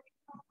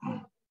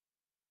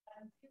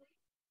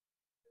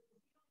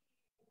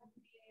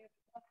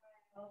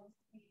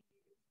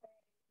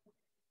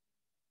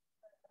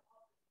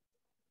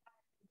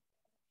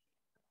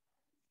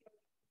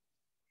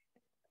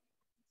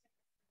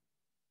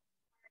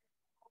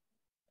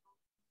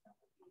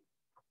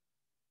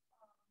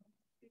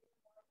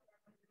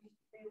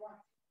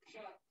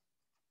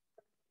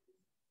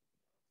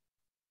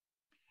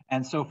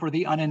 And so for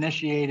the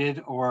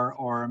uninitiated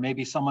or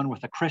maybe someone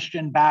with a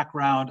Christian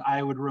background,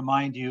 I would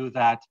remind you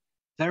that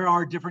there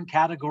are different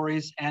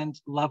categories and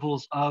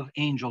levels of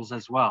angels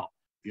as well.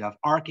 You have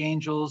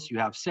archangels, you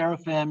have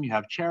seraphim, you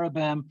have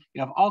cherubim,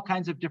 you have all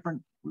kinds of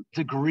different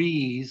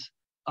degrees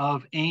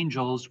of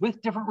angels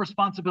with different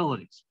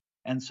responsibilities.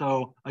 And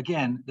so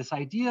again, this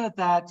idea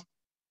that,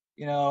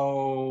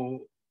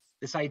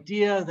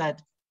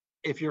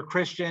 if you're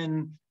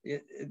Christian,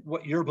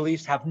 what your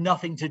beliefs have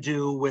nothing to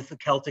do with the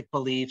Celtic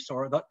beliefs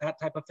or that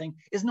type of thing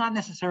is not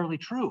necessarily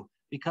true,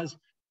 because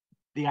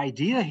the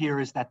idea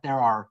here is that there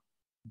are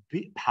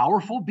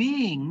powerful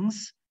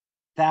beings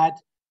that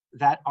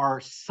are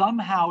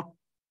somehow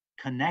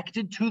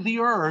connected to the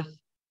earth,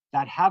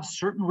 that have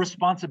certain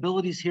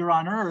responsibilities here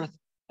on earth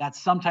that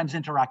sometimes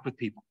interact with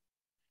people.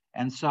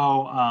 And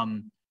so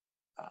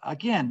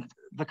again,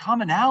 the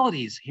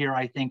commonalities here,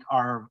 I think,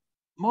 are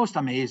most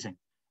amazing.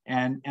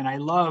 And I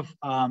love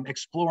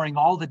exploring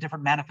all the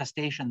different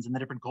manifestations in the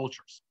different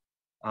cultures.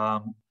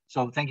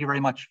 So thank you very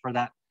much for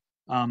that.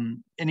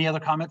 Any other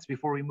comments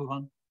before we move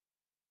on?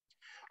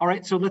 All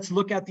right, so let's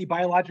look at the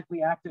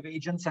biologically active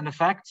agents and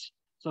effects.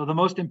 So the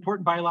most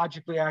important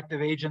biologically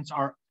active agents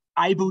are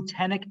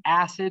ibutenic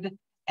acid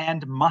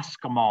and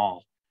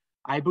muscimol.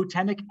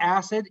 Ibutenic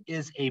acid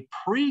is a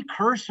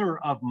precursor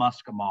of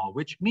muscimol,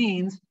 which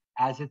means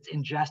as it's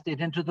ingested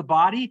into the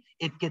body,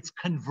 it gets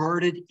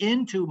converted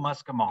into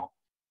muscimol.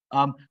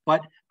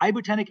 But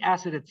ibutenic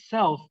acid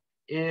itself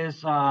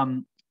is,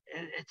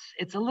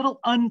 it's a little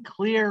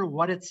unclear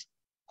what its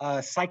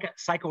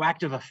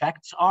psychoactive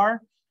effects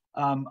are,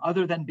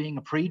 other than being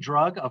a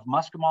pre-drug of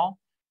muscimol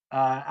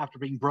after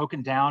being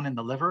broken down in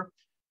the liver.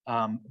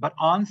 But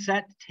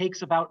onset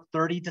takes about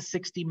 30 to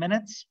 60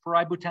 minutes for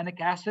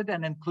ibutenic acid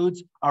and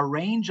includes a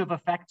range of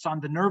effects on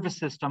the nervous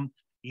system,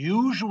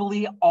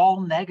 usually all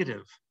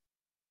negative.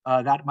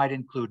 That might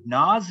include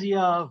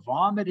nausea,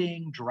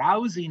 vomiting,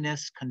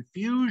 drowsiness,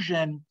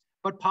 confusion,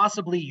 but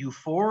possibly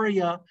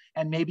euphoria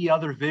and maybe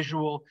other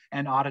visual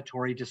and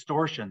auditory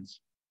distortions.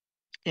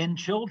 In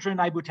children,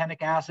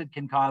 ibutenic acid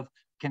can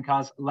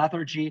cause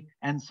lethargy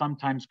and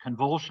sometimes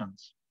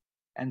convulsions.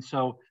 And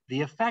so the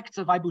effects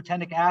of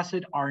ibutenic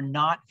acid are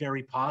not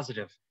very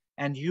positive.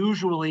 And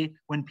usually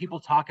when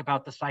people talk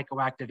about the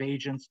psychoactive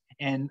agents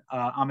in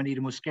Amanita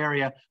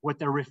muscaria, what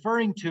they're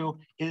referring to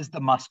is the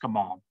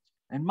muscimol.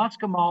 And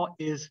muscimol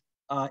is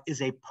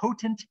a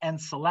potent and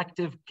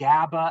selective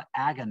GABA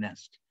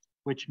agonist,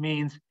 which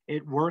means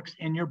it works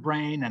in your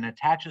brain and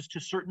attaches to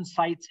certain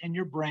sites in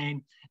your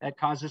brain that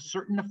causes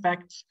certain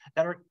effects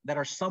that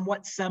are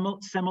somewhat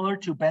similar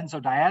to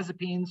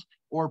benzodiazepines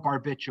or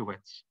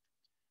barbiturates.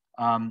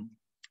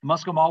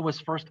 Muscimol was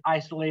first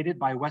isolated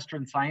by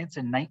Western science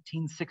in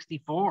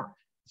 1964.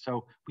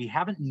 So we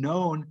haven't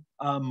known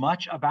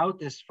much about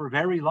this for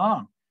very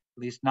long,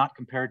 at least not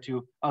compared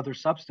to other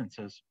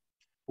substances.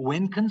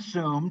 When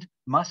consumed,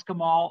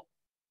 muscimol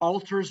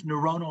alters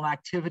neuronal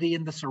activity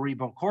in the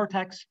cerebral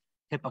cortex,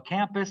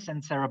 hippocampus,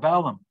 and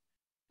cerebellum.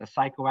 The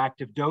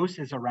psychoactive dose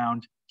is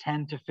around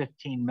 10 to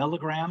 15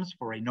 milligrams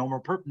for a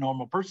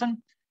normal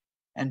person.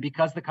 And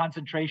because the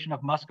concentration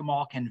of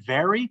muscimol can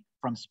vary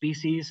from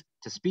species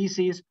to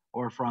species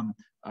or from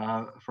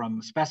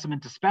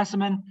specimen to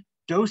specimen,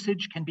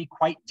 dosage can be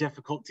quite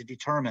difficult to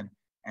determine.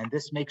 And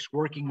this makes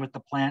working with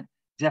the plant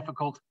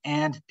difficult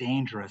and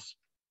dangerous.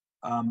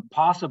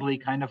 Possibly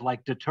kind of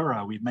like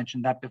datura. We've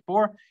mentioned that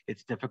before.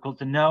 It's difficult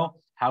to know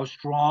how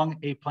strong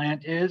a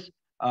plant is.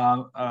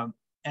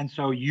 And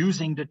so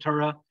using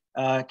datura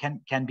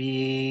can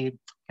be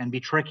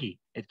tricky.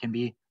 It can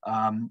be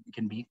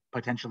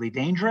potentially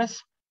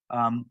dangerous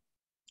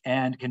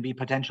and can be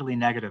potentially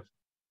negative.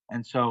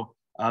 And so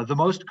the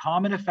most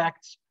common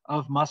effects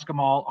of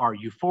muscimol are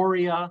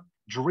euphoria,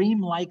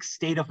 dreamlike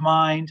state of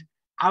mind,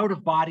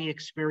 out-of-body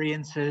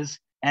experiences,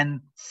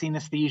 and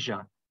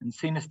synesthesia. And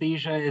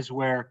synesthesia is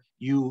where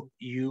you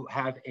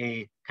have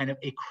a kind of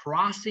a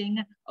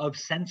crossing of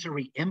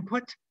sensory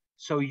input.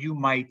 So you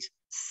might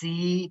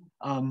see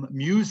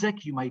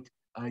music, you might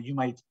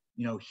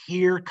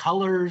hear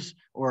colors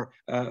or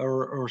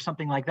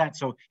something like that.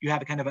 So you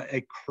have a kind of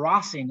a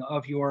crossing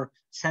of your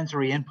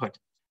sensory input.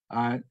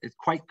 It's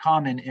quite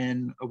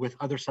common with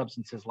other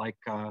substances like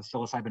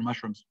psilocybin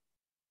mushrooms.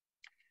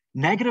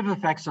 Negative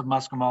effects of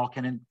muscimol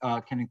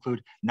can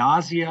include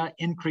nausea,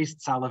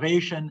 increased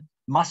salivation,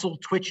 muscle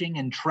twitching,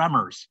 and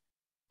tremors.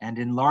 And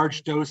in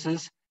large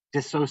doses,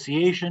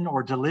 dissociation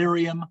or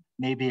delirium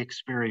may be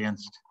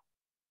experienced.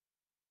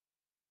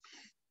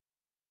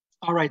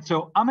 All right,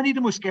 so Amanita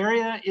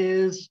muscaria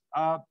is,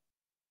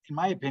 in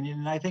my opinion,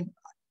 and I think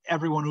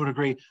everyone would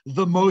agree,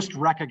 the most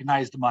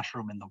recognized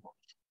mushroom in the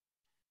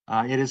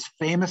world. It is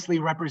famously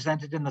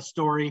represented in the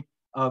story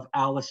of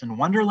Alice in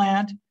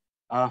Wonderland,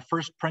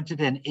 first printed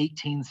in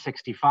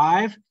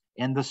 1865.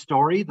 In the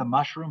story, the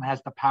mushroom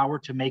has the power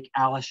to make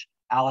Alice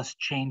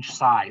change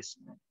size.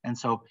 And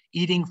so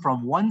eating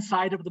from one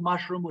side of the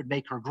mushroom would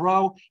make her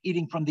grow,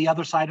 eating from the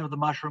other side of the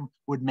mushroom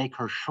would make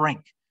her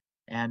shrink.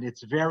 And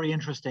it's very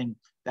interesting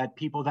that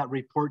people that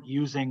report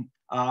using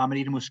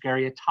Amanita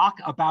muscaria talk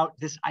about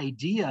this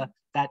idea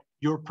that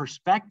your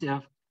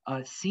perspective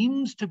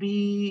seems to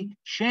be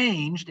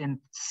changed, and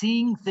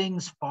seeing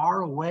things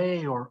far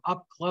away or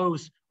up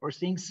close, or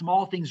seeing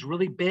small things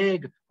really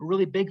big, or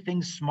really big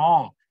things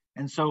small.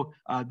 And so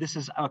this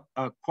is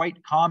a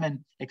quite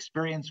common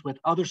experience with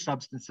other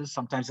substances.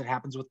 Sometimes it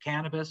happens with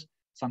cannabis,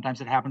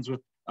 sometimes it happens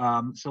with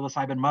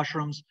psilocybin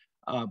mushrooms,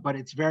 but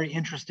it's very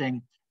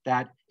interesting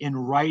that in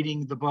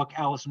writing the book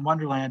Alice in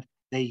Wonderland,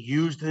 they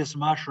used this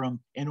mushroom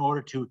in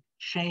order to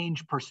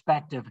change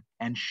perspective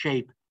and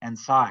shape and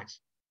size.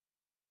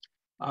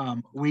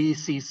 We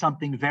see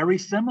something very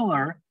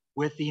similar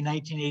with the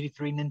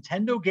 1983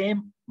 Nintendo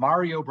game,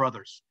 Mario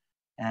Brothers.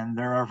 And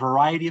there are a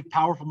variety of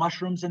powerful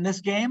mushrooms in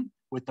this game,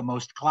 with the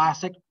most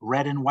classic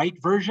red and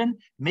white version,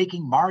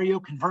 making Mario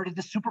converted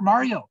to Super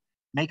Mario,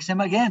 makes him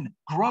again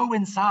grow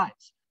in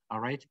size. All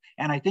right.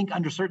 And I think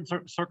under certain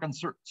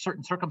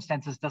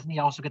circumstances, doesn't he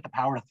also get the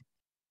power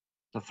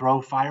to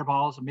throw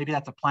fireballs? Maybe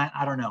that's a plant,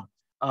 I don't know.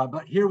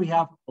 But here we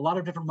have a lot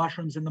of different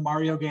mushrooms in the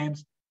Mario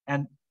games,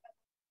 and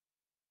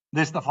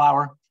this the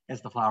flower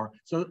is the flower.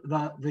 So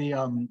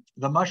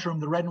the mushroom,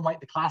 the red and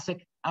white, the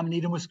classic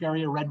Amanita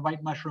muscaria red and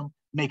white mushroom,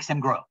 makes him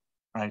grow,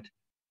 right?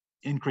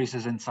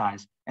 Increases in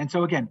size. And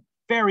so again,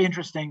 very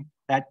interesting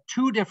that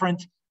two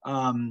different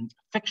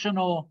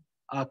fictional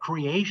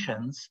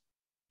creations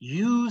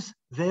use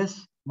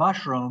this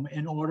mushroom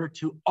in order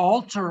to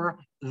alter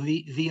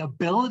the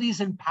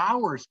abilities and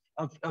powers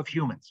of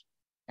humans.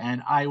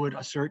 And I would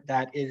assert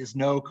that it is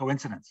no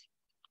coincidence.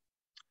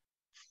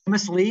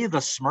 Famously, the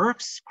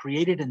Smurfs,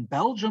 created in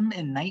Belgium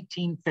in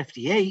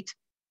 1958,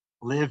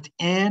 lived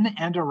in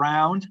and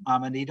around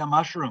Amanita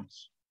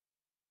mushrooms.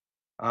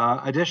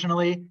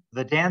 Additionally,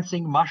 the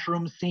dancing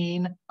mushroom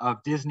scene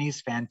of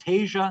Disney's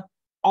Fantasia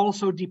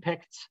also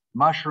depicts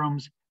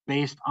mushrooms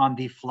based on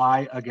the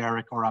fly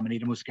agaric or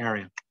Amanita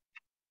muscaria.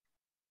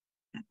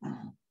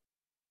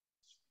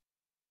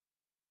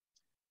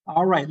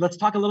 All right, let's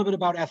talk a little bit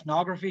about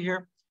ethnography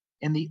here.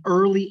 In the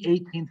early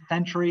 18th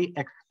century,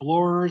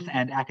 explorers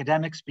and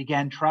academics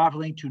began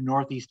traveling to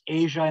Northeast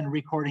Asia and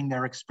recording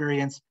their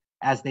experience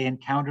as they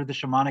encountered the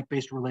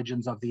shamanic-based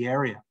religions of the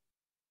area.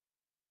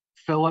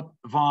 Philip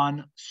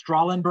von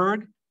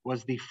Strahlenberg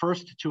was the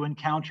first to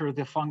encounter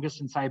the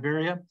fungus in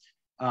Siberia,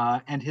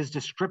 and his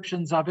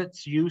descriptions of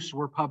its use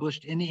were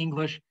published in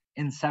English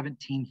in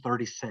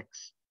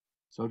 1736.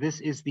 So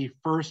this is the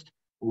first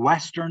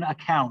Western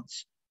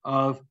accounts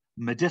of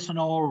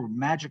medicinal,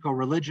 magical,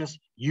 religious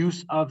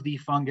use of the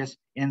fungus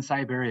in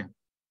Siberia.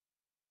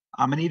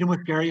 Amanita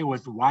muscaria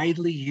was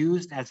widely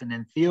used as an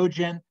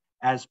entheogen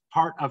as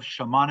part of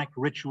shamanic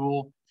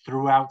ritual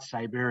throughout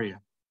Siberia.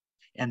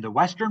 In the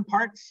Western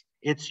parts,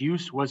 its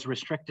use was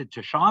restricted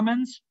to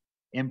shamans,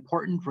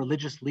 important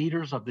religious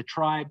leaders of the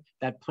tribe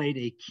that played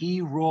a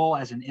key role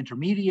as an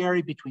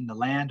intermediary between the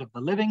land of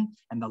the living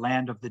and the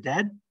land of the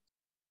dead.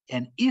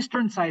 In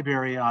Eastern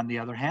Siberia, on the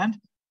other hand,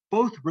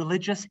 both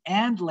religious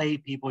and lay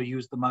people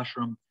use the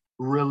mushroom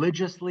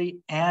religiously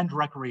and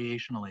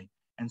recreationally.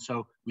 And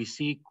so we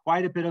see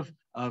quite a bit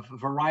of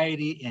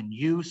variety in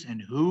use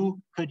and who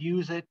could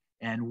use it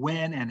and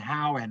when and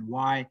how and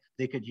why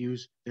they could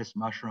use this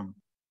mushroom.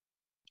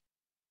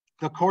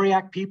 The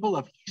Koryak people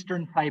of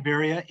Eastern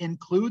Siberia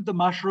include the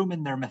mushroom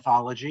in their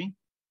mythology.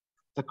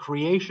 The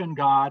creation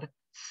god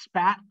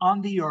spat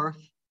on the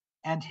earth,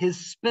 and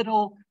his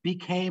spittle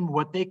became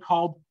what they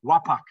called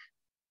wapak,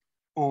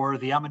 or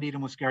the Amanita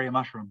muscaria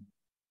mushroom.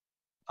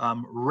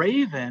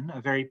 Raven, a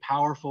very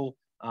powerful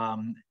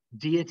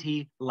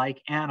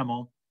deity-like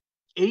animal,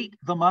 ate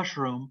the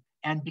mushroom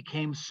and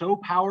became so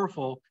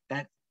powerful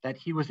that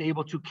he was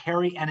able to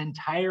carry an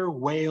entire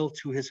whale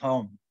to his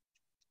home.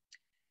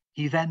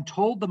 He then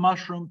told the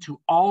mushroom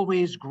to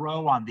always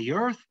grow on the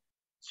earth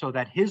so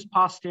that his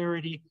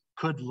posterity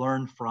could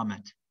learn from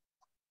it.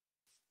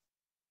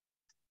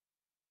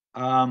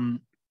 On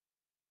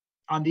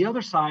the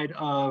other side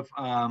of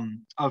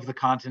the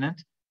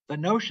continent, the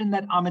notion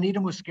that Amanita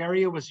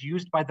muscaria was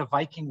used by the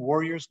Viking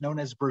warriors known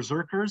as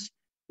berserkers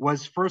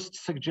was first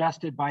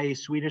suggested by a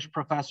Swedish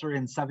professor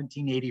in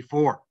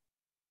 1784,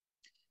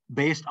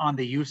 based on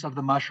the use of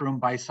the mushroom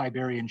by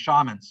Siberian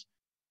shamans.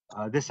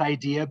 This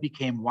idea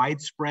became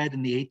widespread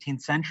in the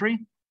 18th century,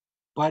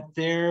 but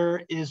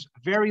there is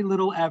very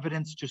little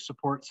evidence to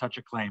support such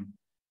a claim.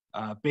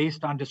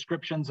 Based on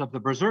descriptions of the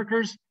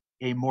berserkers,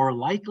 a more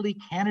likely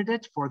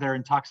candidate for their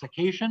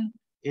intoxication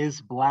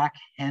is black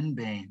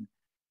henbane.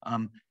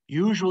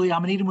 Usually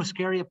Amanita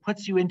muscaria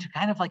puts you into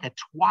kind of like a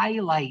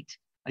twilight,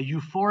 a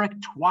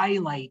euphoric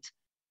twilight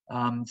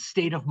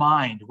state of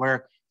mind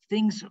where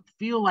things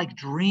feel like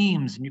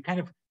dreams and you kind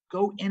of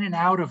go in and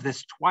out of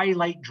this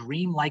twilight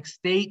dream-like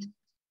state.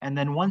 And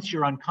then once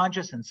you're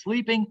unconscious and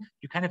sleeping,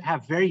 you kind of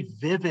have very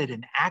vivid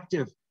and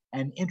active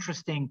and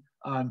interesting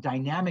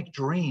dynamic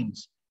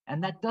dreams.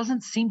 And that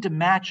doesn't seem to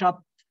match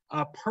up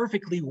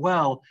perfectly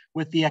well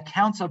with the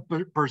accounts of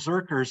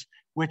berserkers,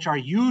 which are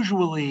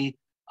usually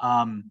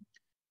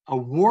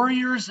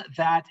warriors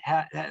that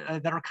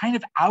are kind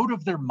of out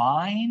of their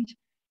mind,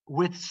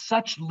 with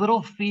such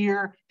little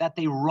fear that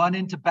they run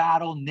into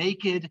battle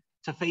naked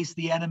to face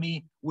the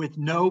enemy with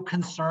no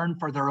concern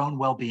for their own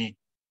well-being.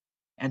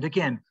 And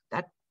again,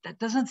 that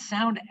doesn't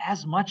sound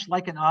as much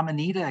like an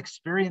Amanita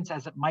experience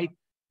as it might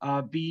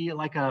be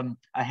like a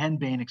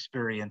henbane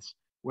experience,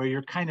 where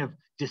you're kind of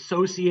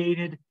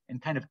dissociated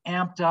and kind of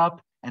amped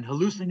up and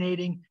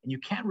hallucinating, and you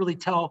can't really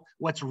tell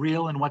what's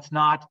real and what's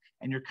not,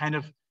 and you're kind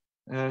of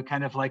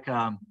like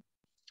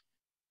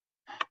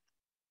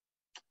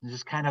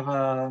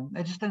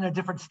just in a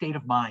different state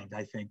of mind,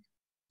 I think.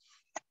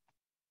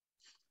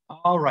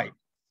 All right,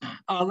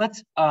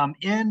 let's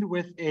end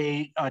with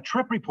a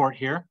trip report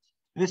here.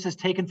 This is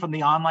taken from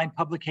the online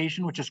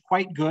publication, which is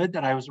quite good,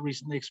 that I was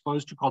recently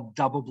exposed to, called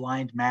Double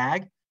Blind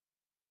Mag.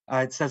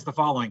 It says the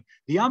following: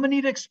 the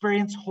Amanita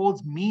experience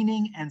holds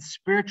meaning and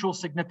spiritual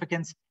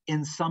significance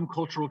in some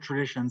cultural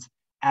traditions,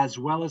 as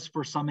well as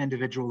for some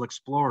individual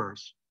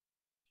explorers.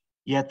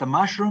 Yet the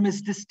mushroom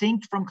is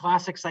distinct from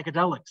classic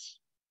psychedelics.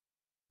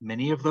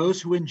 Many of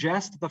those who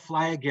ingest the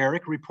fly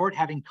agaric report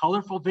having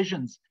colorful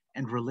visions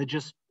and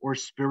religious or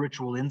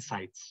spiritual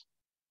insights.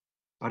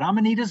 But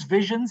Amanita's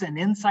visions and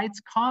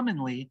insights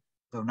commonly,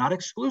 though not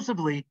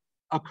exclusively,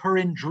 occur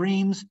in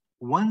dreams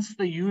once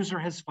the user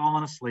has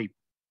fallen asleep.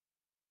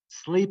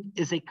 Sleep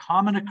is a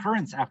common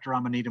occurrence after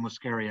Amanita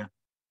muscaria.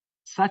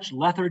 Such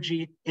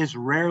lethargy is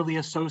rarely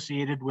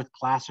associated with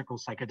classical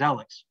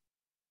psychedelics.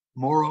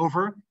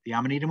 Moreover, the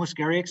Amanita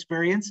muscaria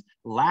experience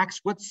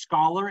lacks what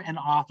scholar and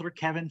author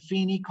Kevin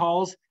Feeney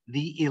calls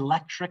the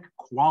electric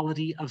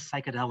quality of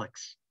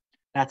psychedelics.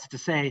 That's to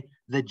say,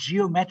 the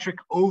geometric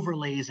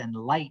overlays and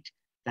light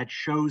that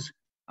shows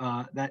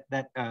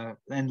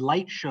and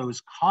light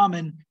shows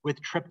common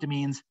with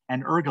tryptamines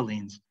and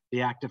ergolines,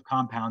 the active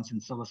compounds in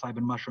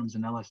psilocybin mushrooms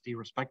and LSD,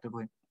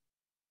 respectively.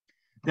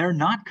 They're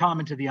not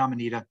common to the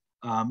Amanita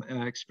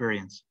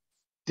experience.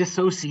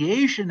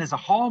 Dissociation is a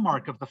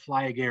hallmark of the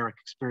fly agaric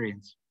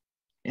experience.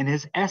 In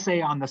his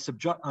essay on the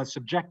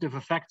subjective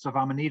effects of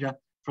Amanita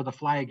for the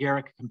fly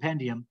agaric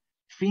compendium,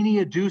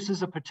 Feeney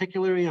adduces a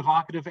particularly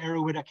evocative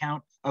Erowid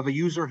account of a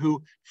user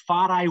who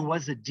thought I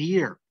was a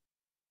deer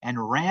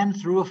and ran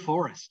through a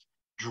forest,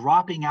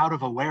 dropping out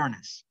of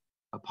awareness.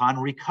 Upon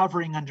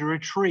recovering under a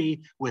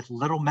tree with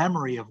little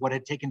memory of what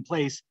had taken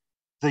place,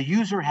 the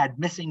user had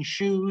missing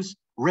shoes,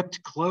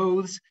 ripped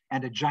clothes,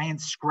 and a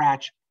giant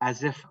scratch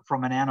as if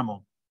from an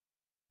animal.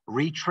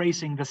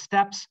 Retracing the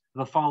steps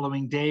the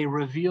following day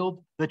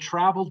revealed the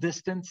traveled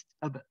distance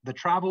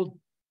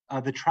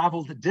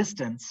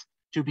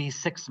to be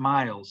 6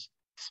 miles,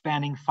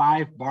 spanning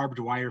 5 barbed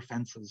wire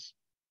fences.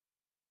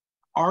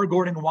 R.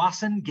 Gordon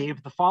Wasson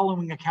gave the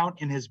following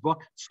account in his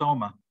book,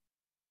 Soma.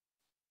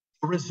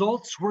 The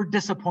results were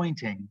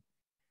disappointing.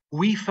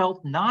 We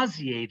felt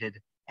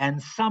nauseated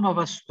and some of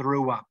us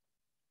threw up.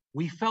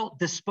 We felt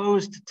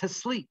disposed to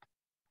sleep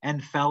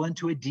and fell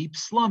into a deep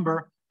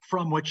slumber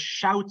from which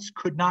shouts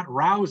could not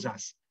rouse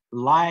us,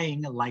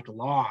 lying like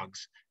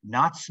logs,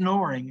 not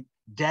snoring,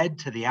 dead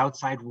to the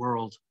outside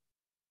world.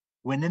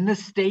 When in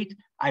this state,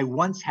 I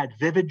once had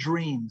vivid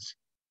dreams,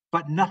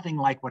 but nothing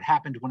like what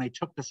happened when I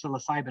took the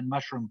psilocybin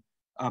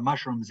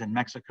mushrooms in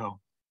Mexico,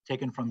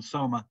 taken from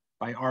Soma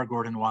by R.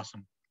 Gordon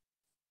Wasson.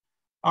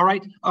 All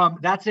right,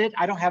 that's it.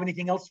 I don't have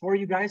anything else for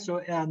you guys.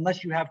 So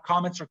unless you have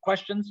comments or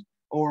questions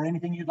or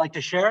anything you'd like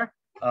to share,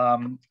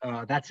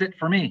 that's it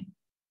for me.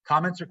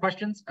 Comments or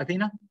questions,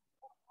 Athena?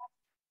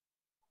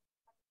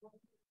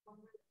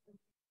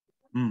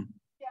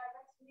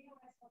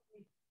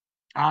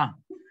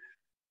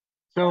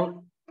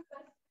 So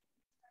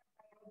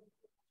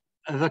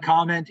the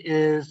comment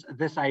is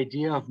this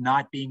idea of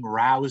not being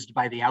roused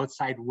by the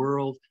outside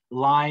world,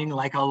 lying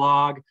like a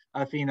log.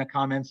 Athena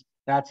comments,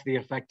 that's the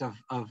effect of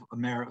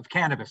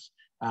cannabis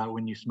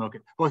when you smoke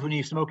it. Both when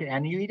you smoke it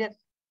and you eat it?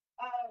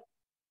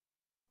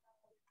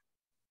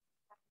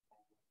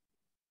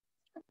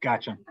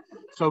 Gotcha.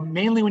 So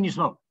mainly when you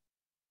smoke,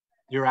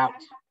 you're out.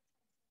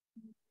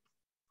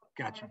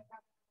 Gotcha.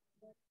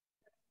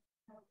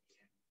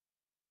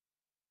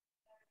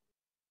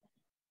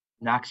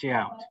 Knocks you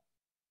out.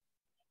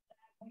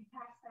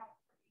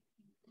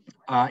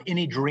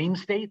 Any dream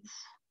states?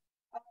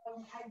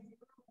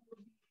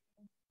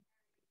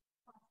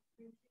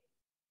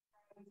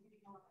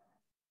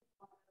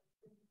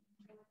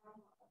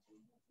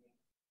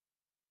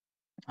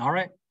 All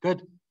right,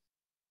 good.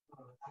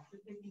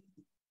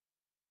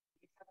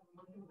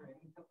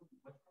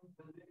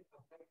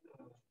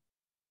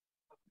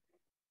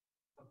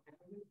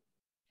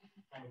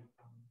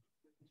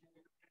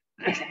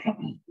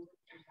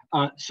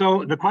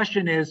 So the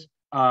question is,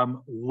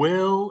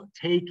 will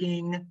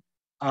taking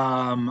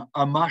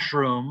a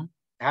mushroom,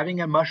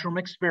 having a mushroom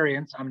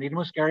experience, Amanita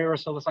muscaria or a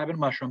psilocybin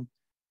mushroom,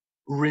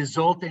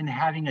 result in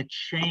having a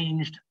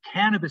changed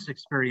cannabis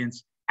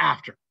experience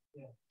after?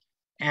 Yeah.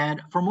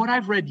 And from what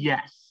I've read,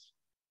 yes.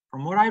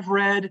 From what I've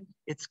read,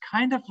 it's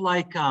kind of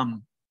like,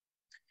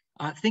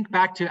 think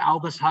back to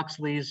Aldous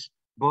Huxley's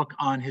book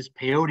on his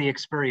peyote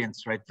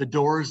experience, right? The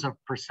Doors of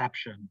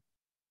Perception.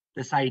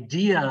 this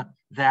idea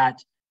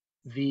that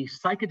the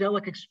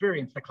psychedelic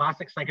experience, the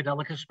classic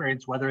psychedelic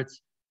experience, whether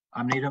it's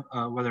Amanita,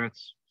 whether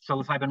it's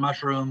psilocybin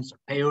mushrooms,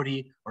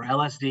 peyote, or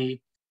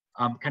LSD,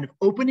 kind of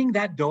opening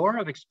that door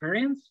of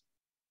experience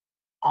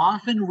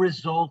often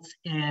results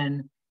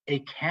in a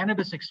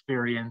cannabis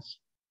experience,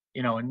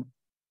 in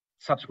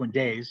subsequent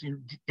days,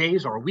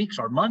 days or weeks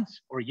or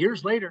months or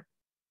years later,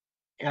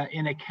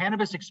 in a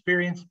cannabis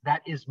experience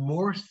that is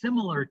more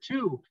similar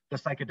to the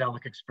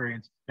psychedelic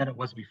experience than it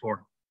was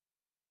before.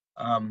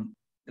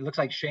 It looks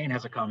like Shane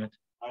has a comment.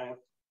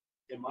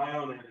 In my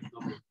own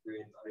anecdotal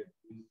experience, I've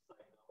used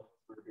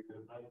psychedelics for a period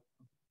of time.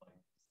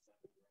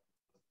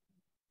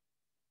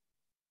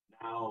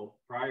 Now,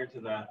 prior to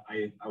that,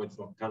 I would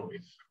smoke a ton of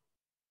weed,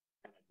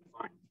 and I'd be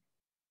fine.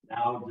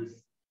 Now,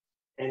 just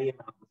any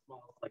amount of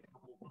smoke, like a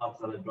couple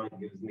puffs on a joint,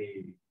 gives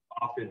me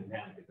often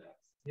panic attacks.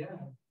 Yeah,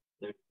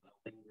 there's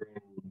a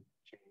lingering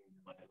change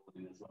in my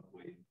ability to smoke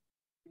weed.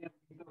 Yeah,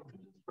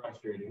 it's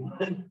frustrating.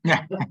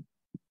 Yeah.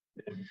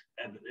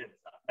 And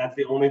that's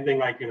the only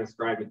thing I can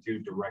ascribe it to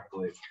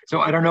directly. So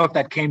I don't know if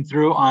that came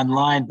through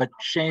online, but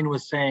Shane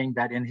was saying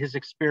that in his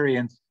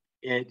experience,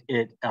 it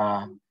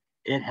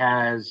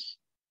has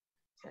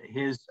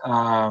his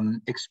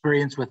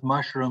experience with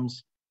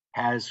mushrooms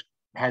has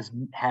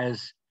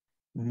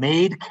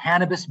made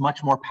cannabis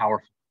much more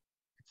powerful.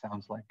 It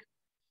sounds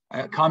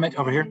like. Comment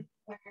over here,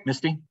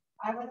 Misty.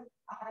 I have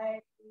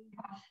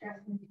stress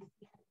and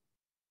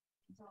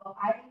so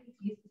I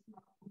used to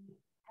smoke weed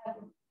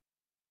heavily.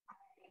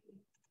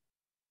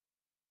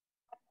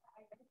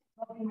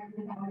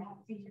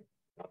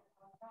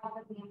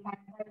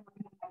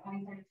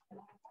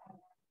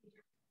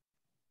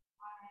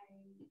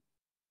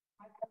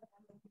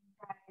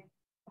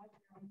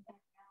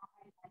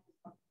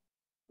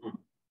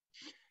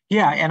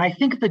 Yeah, and I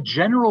think the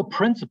general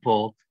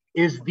principle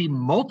is the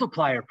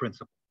multiplier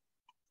principle.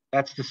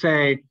 That's to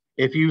say,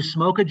 if you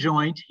smoke a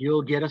joint,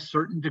 you'll get a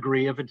certain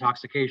degree of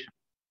intoxication.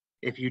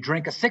 If you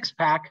drink a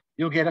six-pack,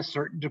 you'll get a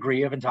certain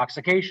degree of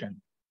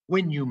intoxication.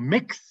 When you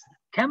mix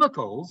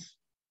chemicals,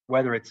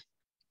 whether it's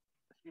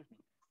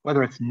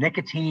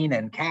nicotine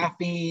and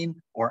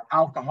caffeine or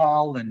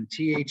alcohol and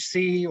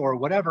THC or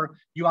whatever,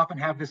 you often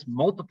have this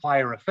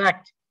multiplier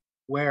effect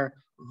where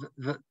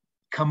the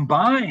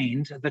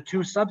combined, the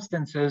two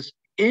substances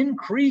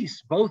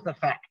increase both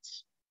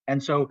effects.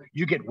 And so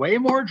you get way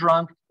more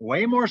drunk,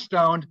 way more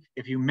stoned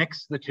if you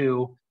mix the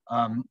two.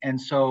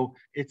 And so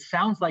it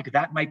sounds like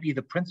that might be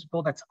the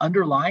principle that's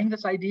underlying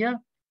this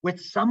idea,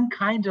 with some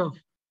kind of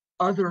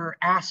other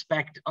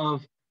aspect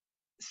of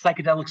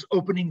psychedelics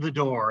opening the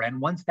door. And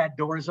once that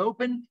door is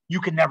open, you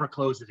can never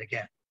close it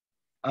again.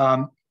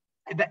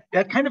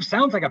 That kind of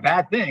sounds like a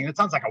bad thing. It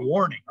sounds like a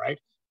warning, right?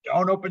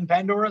 Don't open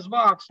Pandora's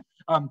box.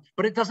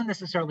 But it doesn't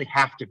necessarily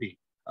have to be.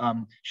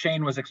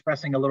 Shane was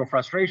expressing a little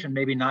frustration,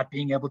 maybe not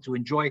being able to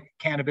enjoy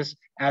cannabis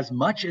as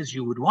much as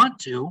you would want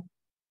to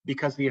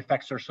because the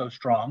effects are so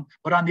strong.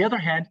 But on the other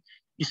hand,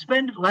 you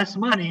spend less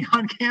money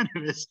on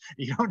cannabis,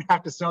 you don't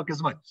have to smoke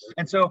as much.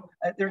 And so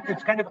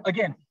it's kind of,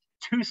 again,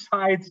 two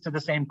sides to the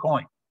same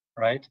coin,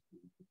 right?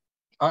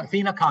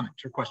 Athena, comment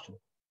or question?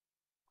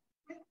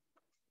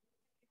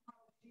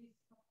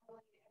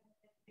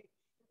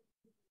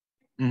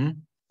 Mm-hmm.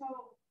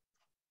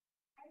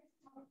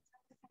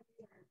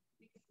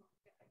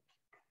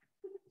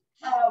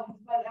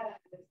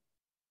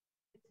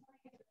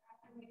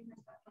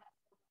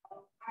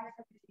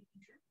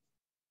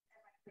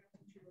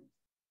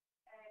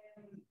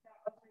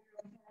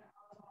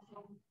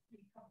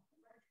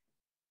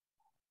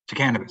 To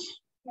cannabis.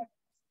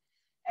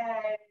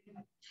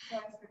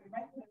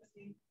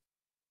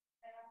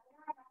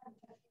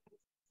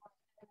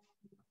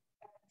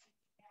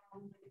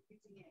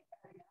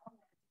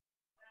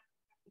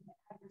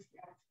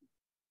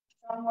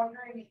 I'm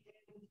wondering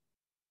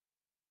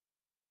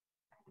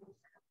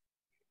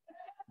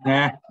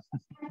Nah.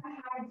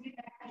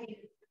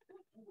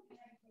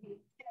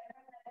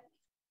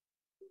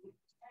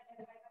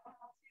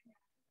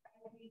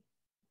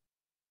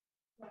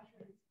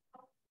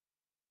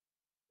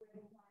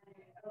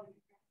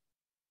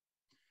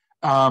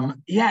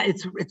 Yeah,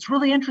 it's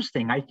really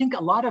interesting. I think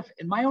a lot of,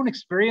 in my own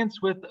experience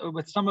with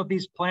some of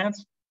these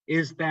plants,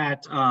 is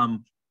that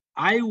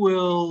I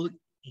will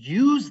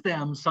use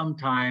them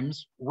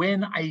sometimes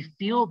when I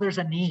feel there's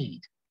a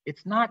need.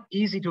 It's not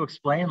easy to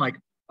explain, like,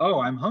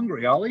 oh, I'm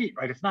hungry, I'll eat,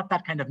 right? It's not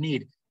that kind of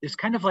need. It's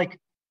kind of like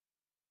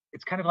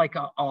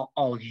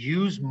I'll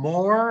use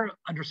more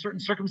under certain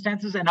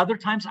circumstances, and other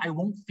times I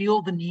won't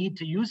feel the need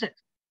to use it.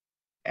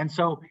 And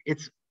so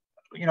it's,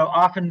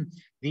 often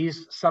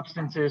these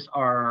substances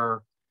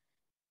are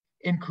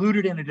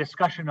included in a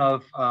discussion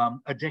of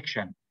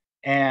addiction,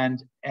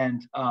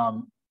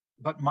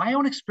 but my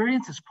own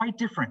experience is quite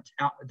different.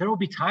 There will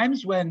be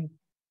times when,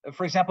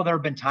 for example, there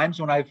have been times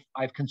when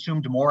I've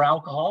consumed more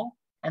alcohol,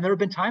 and there have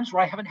been times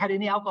where I haven't had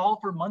any alcohol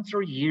for months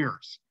or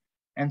years.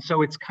 And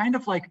so it's kind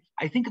of like,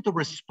 I think the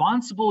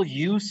responsible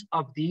use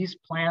of these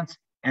plants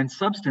and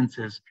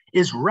substances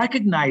is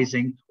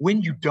recognizing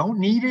when you don't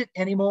need it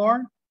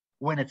anymore,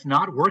 when it's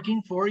not working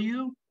for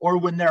you or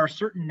when there are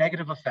certain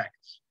negative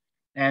effects.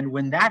 And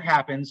when that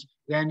happens,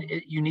 then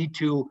you need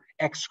to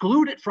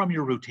exclude it from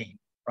your routine,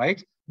 right?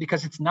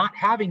 Because it's not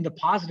having the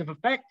positive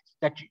effect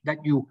that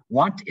you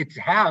want it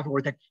to have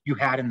or that you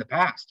had in the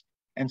past.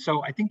 And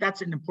so I think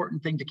that's an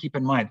important thing to keep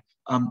in mind.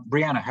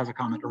 Brianna has a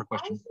comment or a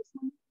question.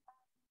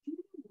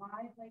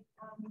 Why, like,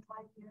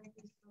 why parents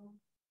is so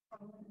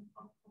prevalent in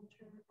pop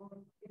culture, or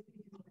if it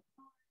is like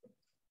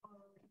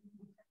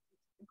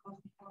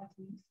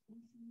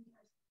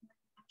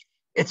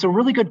it's a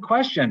really good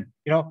question.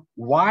 You know,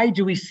 why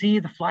do we see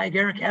the fly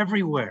agaric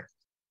everywhere?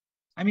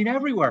 I mean,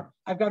 everywhere.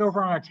 I've got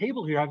over on our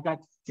table here, I've got,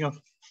 you know,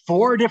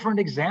 5 different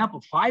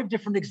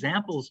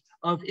examples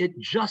of it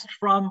just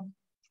from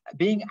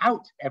being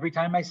out. Every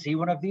time I see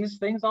one of these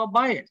things, I'll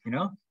buy it, you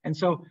know? And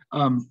so,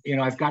 you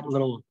know, I've got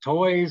little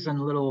toys and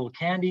little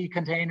candy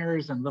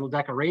containers and little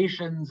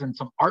decorations and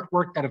some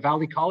artwork that a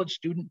Valley College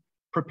student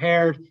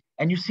prepared,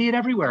 and you see it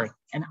everywhere.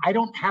 And I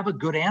don't have a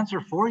good answer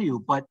for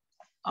you, but,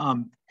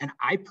 and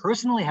I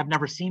personally have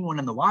never seen one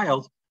in the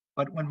wild,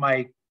 but when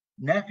my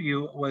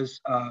nephew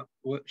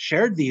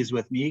shared these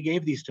with me, he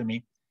gave these to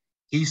me,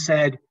 he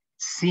said,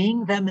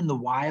 seeing them in the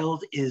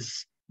wild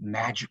is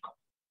magical.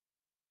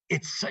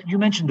 You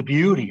mentioned the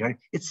beauty, right?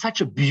 It's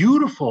such a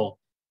beautiful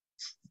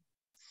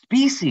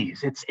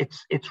species.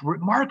 It's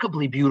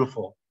remarkably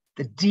beautiful.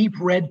 The deep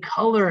red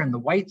color and the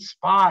white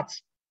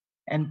spots,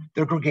 and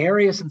they're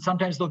gregarious, and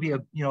sometimes there'll be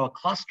a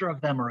cluster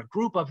of them or a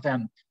group of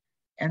them.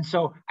 And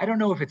so I don't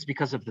know if it's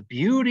because of the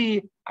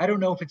beauty. I don't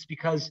know if it's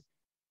because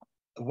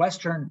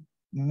Western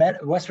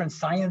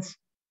science,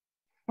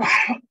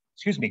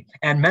 excuse me,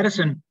 and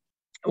medicine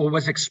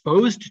was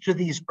exposed to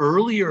these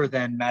earlier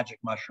than magic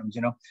mushrooms.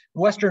 You know,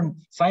 Western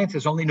science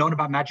has only known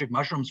about magic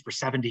mushrooms for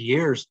 70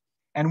 years.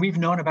 And we've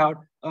known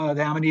about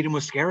the Amanita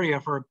muscaria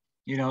for,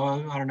 you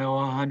know, I don't know,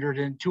 100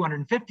 and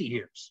 250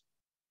 years.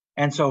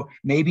 And so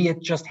maybe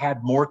it just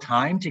had more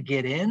time to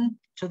get in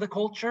to the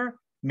culture.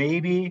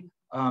 Maybe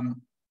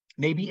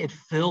it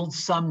filled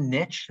some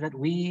niche that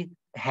we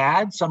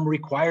had, some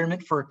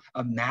requirement for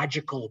a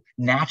magical,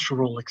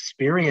 natural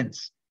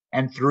experience.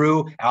 And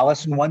through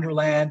Alice in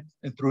Wonderland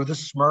and through the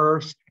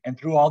Smurfs and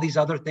through all these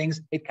other things,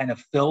 it kind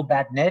of filled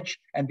that niche.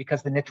 And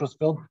because the niche was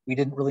filled, we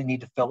didn't really need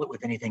to fill it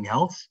with anything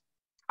else.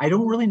 I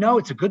don't really know.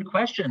 It's a good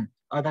question.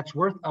 That's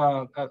worth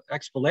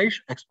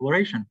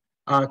exploration.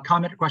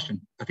 Comment or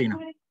question, Athena?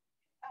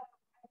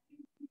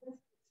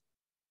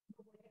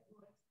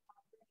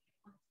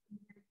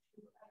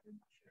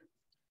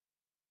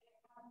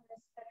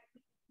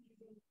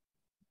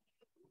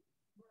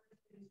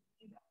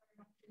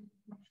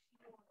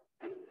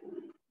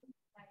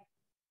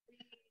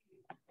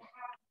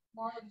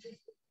 More of just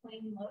a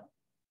plain look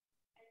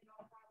and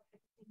not have a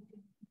distinctive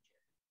feature.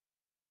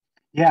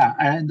 Yeah,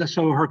 and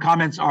so her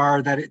comments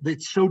are that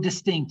it's so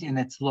distinct in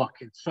its look.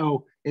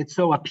 It's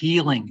so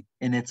appealing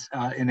in its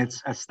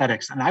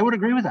aesthetics, and I would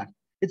agree with that.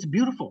 It's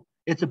beautiful.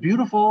 It's a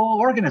beautiful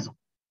organism,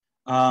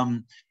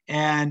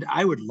 and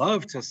I would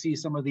love to see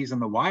some of these in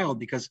the wild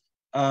because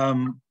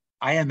I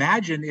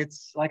imagine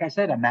it's, like I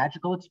said, a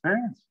magical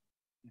experience.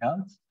 You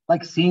know, it's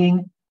like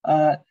seeing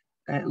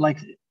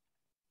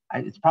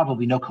it's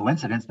probably no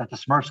coincidence that the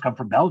Smurfs come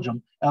from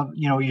Belgium.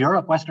 You know,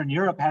 Western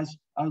Europe has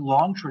a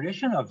long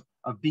tradition of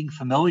being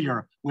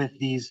familiar with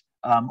these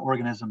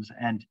organisms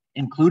and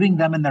including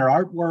them in their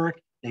artwork.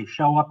 They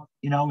show up,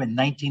 you know, in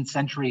 19th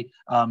century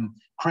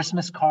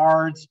Christmas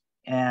cards,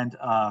 and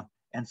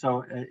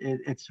so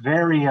it's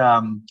very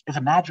it's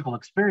a magical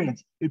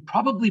experience. It'd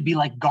probably be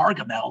like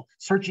Gargamel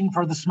searching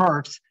for the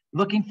Smurfs,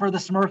 looking for the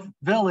Smurf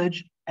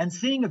village, and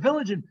seeing a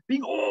village and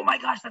being, oh my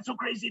gosh, that's so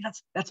crazy.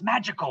 That's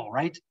magical,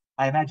 right?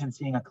 I imagine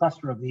seeing a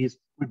cluster of these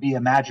would be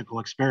a magical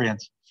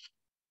experience.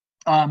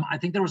 I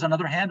think there was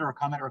another hand or a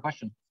comment or a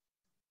question.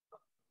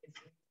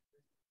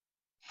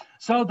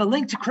 So the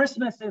link to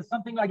Christmas is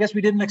something I guess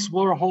we didn't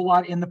explore a whole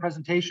lot in the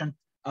presentation,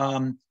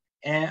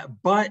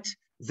 but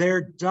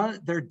there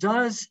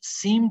does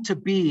seem to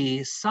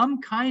be some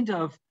kind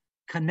of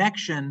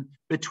connection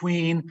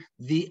between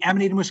the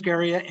Amanita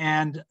muscaria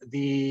and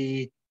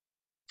the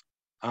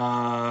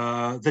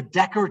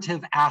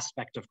decorative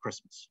aspect of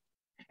Christmas.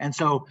 And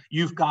so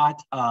you've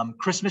got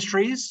Christmas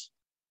trees,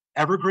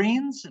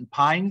 evergreens, and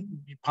pine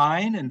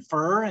and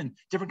fir and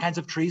different kinds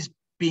of trees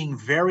being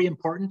very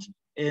important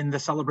in the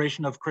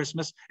celebration of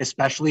Christmas,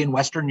 especially in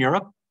Western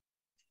Europe.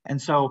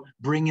 And so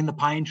bringing the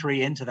pine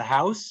tree into the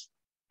house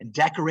and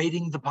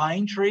decorating the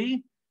pine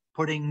tree,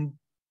 putting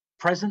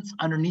presents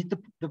underneath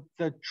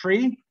the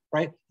tree,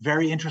 right?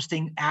 Very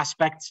interesting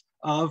aspects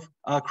of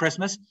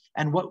Christmas.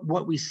 And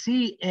what we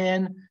see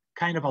in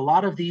kind of a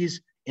lot of these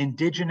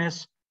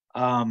indigenous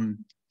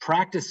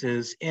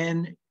practices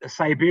in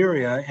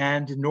Siberia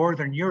and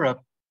Northern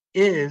Europe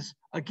is,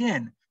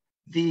 again,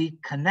 the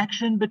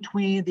connection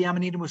between the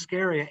Amanita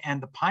muscaria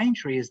and the pine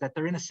tree is that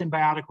they're in a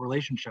symbiotic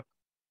relationship.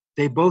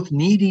 They both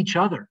need each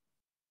other.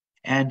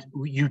 And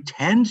you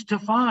tend to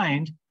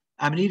find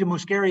Amanita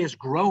muscaria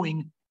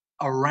growing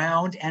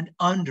around and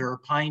under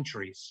pine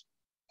trees.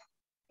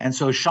 And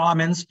so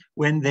shamans,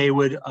 when they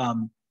would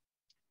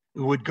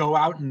would go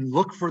out and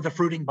look for the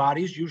fruiting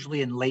bodies,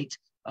 usually in late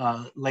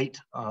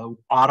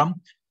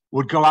autumn,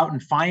 would go out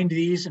and find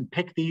these and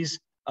pick these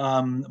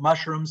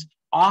mushrooms.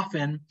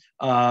 Often,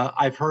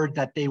 I've heard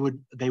that they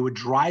would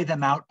dry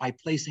them out by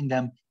placing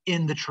them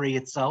in the tree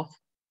itself.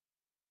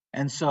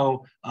 And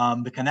so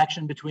the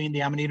connection between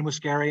the Amanita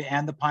muscaria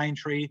and the pine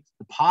tree,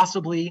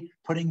 possibly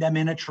putting them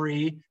in a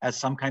tree as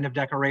some kind of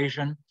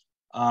decoration,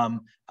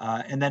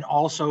 and then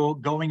also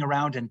going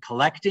around and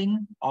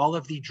collecting all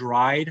of the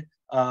dried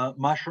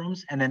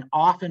mushrooms. And then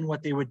often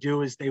what they would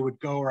do is they would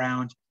go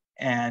around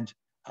and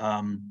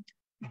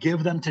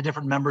give them to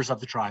different members of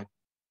the tribe.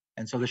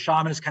 And so the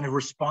shaman is kind of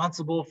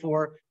responsible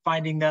for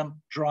finding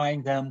them,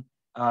 drying them,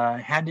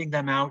 handing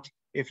them out,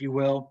 if you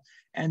will.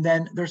 And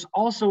then there's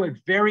also a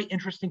very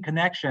interesting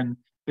connection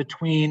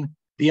between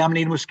the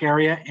Amanita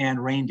muscaria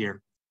and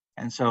reindeer.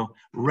 And so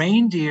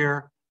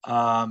reindeer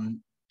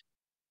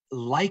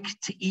like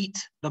to eat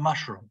the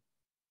mushroom.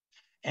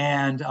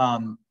 And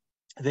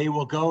they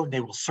will go, they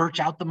will search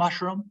out the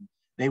mushroom.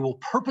 They will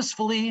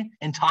purposefully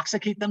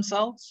intoxicate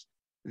themselves.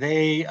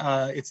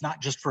 It's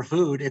not just for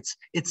food,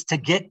 it's to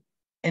get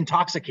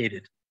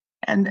intoxicated.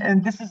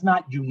 And this is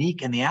not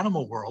unique in the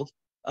animal world.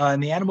 In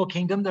the animal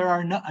kingdom, there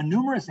are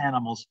numerous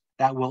animals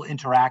that will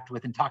interact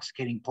with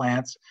intoxicating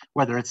plants,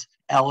 whether it's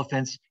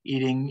elephants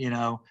eating,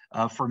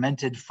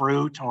 fermented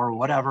fruit or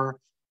whatever.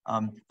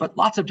 But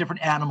lots of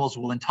different animals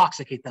will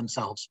intoxicate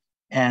themselves.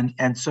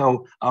 And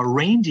so a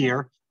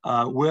reindeer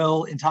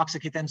will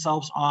intoxicate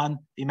themselves on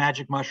the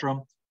magic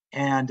mushroom.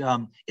 And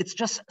it's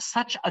just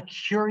such a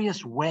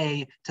curious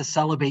way to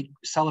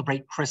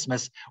celebrate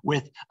Christmas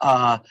with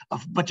a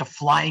bunch of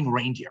flying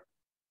reindeer,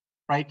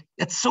 right?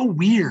 It's so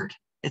weird.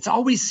 It's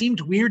always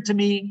seemed weird to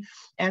me.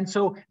 And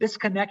so this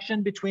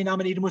connection between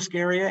Amanita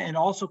muscaria and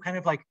also kind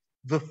of like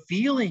the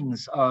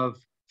feelings of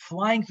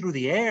flying through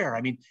the air.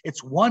 I mean,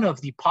 it's one of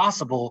the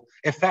possible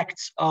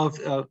effects of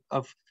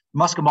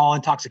muscimol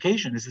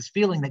intoxication, is this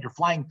feeling that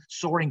you're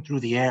soaring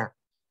through the air.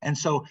 And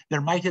so there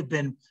might have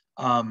been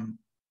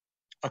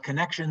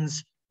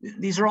connections.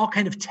 These are all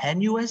kind of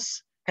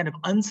tenuous, kind of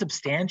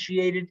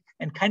unsubstantiated,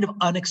 and kind of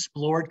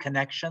unexplored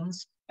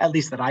connections, at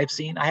least that I've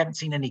seen. I haven't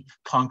seen any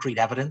concrete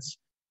evidence.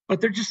 But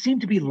there just seem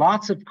to be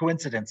lots of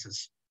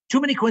coincidences. Too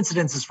many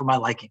coincidences for my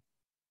liking.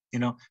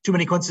 Too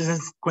many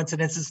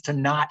coincidences to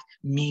not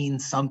mean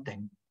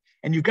something.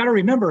 And you've got to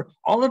remember,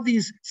 all of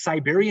these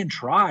Siberian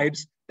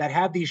tribes that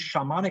have these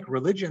shamanic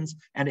religions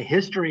and a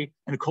history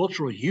and a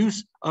cultural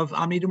use of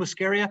Amanita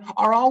muscaria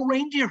are all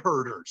reindeer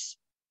herders.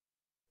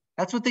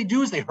 That's what they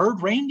do, is they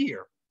herd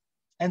reindeer.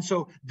 And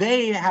so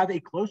they have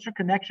a closer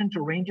connection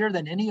to reindeer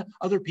than any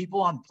other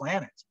people on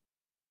planet.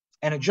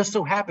 And it just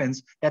so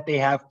happens that they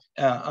have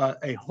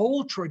a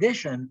whole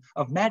tradition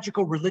of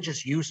magical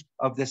religious use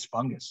of this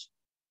fungus.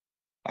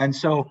 And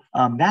so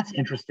that's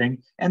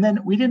interesting. And then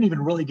we didn't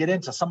even really get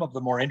into some of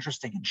the more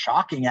interesting and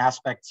shocking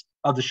aspects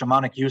of the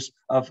shamanic use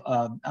of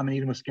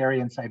Amanita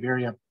muscaria in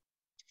Siberia,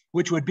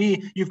 which would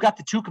be, you've got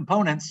the two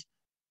components.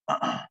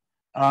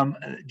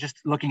 Just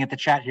looking at the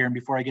chat here, and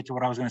before I get to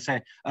what I was going to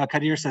say,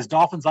 Kadir says,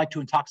 dolphins like to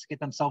intoxicate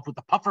themselves with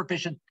the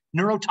pufferfish and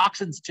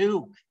neurotoxins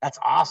too. That's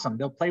awesome.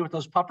 They'll play with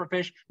those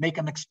pufferfish, make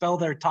them expel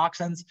their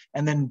toxins,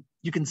 and then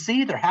you can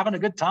see they're having a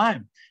good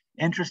time.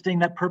 Interesting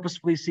that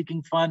purposefully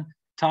seeking fun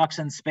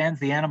toxin spans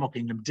the animal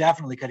kingdom.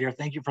 Definitely, Kadir.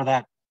 Thank you for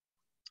that.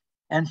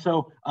 And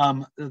so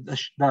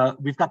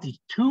we've got the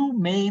two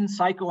main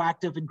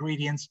psychoactive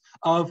ingredients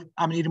of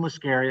Amanita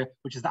muscaria,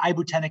 which is the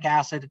ibutenic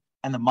acid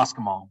and the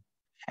muscimol.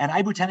 And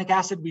ibutenic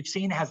acid, we've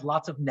seen, has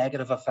lots of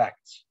negative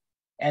effects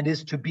and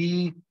is to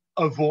be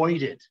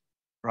avoided,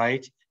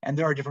 right? And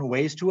there are different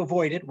ways to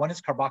avoid it. One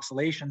is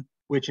carboxylation,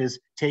 which is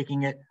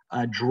taking it,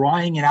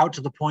 drying it out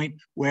to the point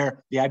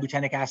where the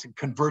ibutenic acid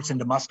converts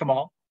into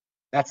muscimol.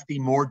 That's the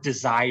more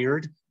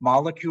desired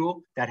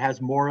molecule that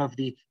has more of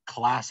the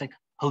classic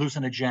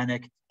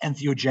hallucinogenic,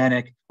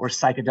 entheogenic, or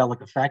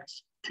psychedelic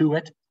effects to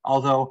it.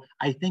 Although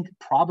I think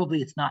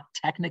probably it's not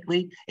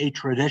technically a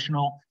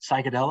traditional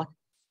psychedelic,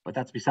 but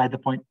that's beside the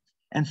point.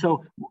 And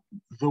so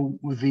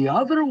the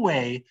other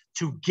way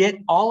to get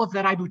all of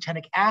that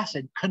ibutenic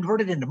acid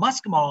converted into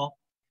muscimol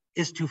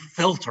is to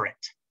filter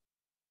it.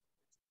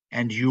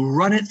 And you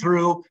run it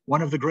through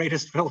one of the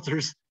greatest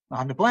filters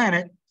on the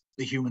planet,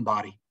 the human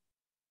body.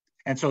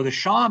 And so the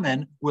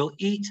shaman will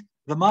eat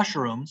the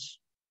mushrooms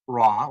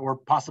raw, or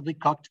possibly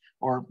cooked,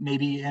 or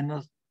maybe in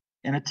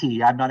a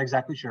tea. I'm not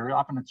exactly sure.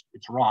 Often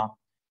it's raw.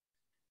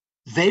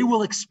 They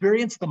will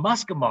experience the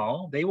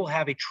muscimol. They will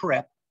have a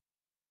trip.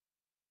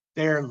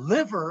 Their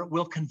liver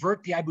will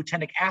convert the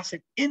ibutenic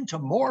acid into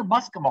more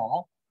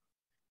muscimol,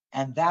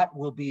 and that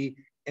will be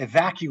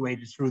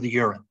evacuated through the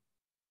urine.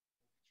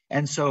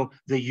 And so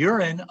the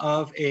urine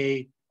of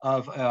a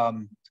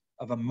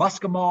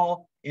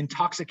muscimol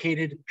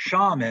intoxicated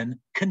shaman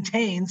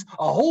contains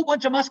a whole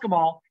bunch of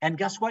muscimol, and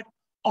guess what?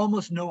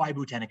 Almost no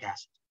ibutenic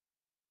acid.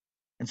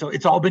 And so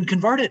it's all been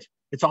converted.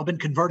 It's all been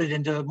converted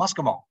into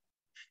muscimol.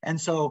 And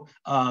so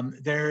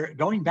they're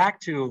going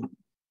back to,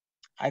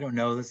 I don't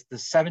know, the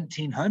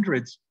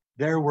 1700s.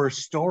 There were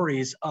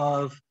stories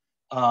of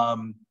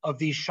of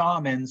these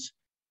shamans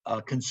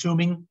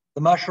consuming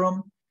the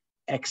mushroom,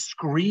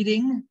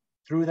 excreting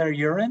through their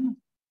urine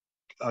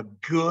a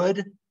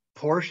good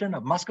portion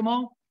of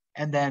muscimol,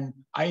 and then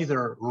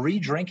either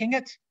re-drinking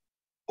it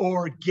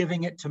or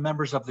giving it to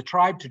members of the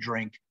tribe to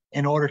drink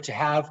in order to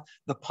have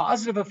the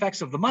positive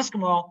effects of the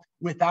muscimol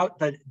without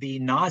the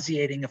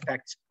nauseating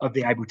effects of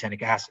the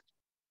ibutenic acid.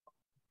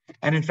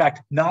 And in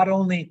fact, not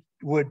only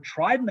would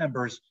tribe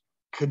members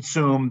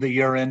consume the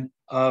urine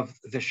of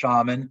the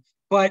shaman,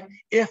 but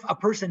if a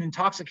person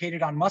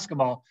intoxicated on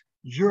muscimol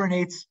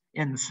urinates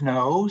in the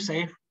snow,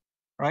 say,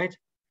 right,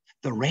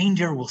 the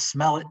reindeer will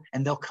smell it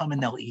and they'll come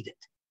and they'll eat it.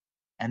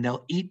 And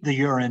they'll eat the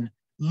urine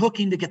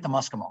looking to get the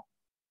muscimol.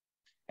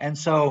 And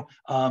so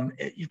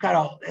you've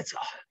got it's,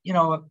 you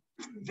know, a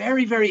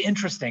very, very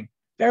interesting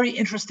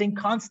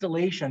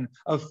constellation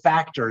of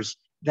factors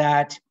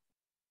that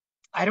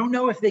I don't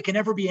know if they can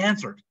ever be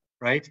answered,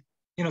 right?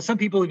 You know, some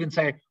people even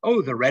say,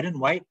 oh, the red and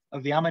white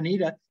of the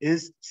Amanita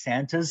is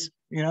Santa's,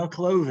 you know,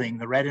 clothing,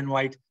 the red and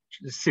white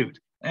suit.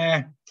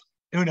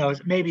 Who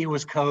knows? Maybe it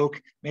was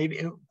Coke.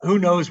 Maybe, who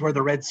knows where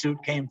the red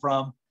suit came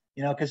from?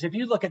 You know, because if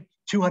you look at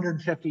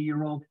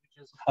 250-year-old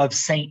images of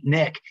Saint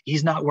Nick,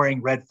 he's not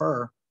wearing red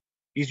fur.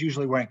 He's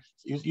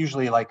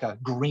usually like a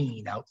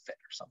green outfit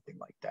or something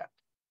like that.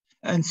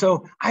 And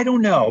so I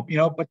don't know, you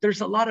know, but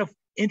there's a lot of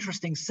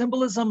interesting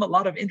symbolism, a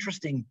lot of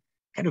interesting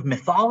kind of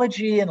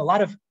mythology, and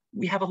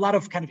we have a lot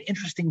of kind of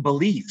interesting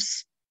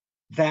beliefs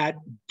that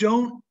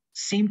don't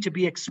seem to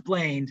be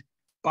explained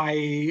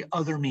by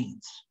other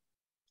means.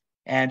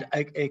 And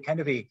a kind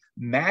of a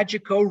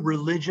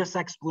magico-religious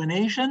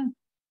explanation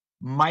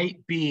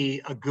might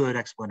be a good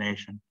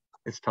explanation.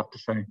 It's tough to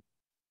say.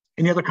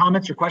 Any other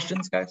comments or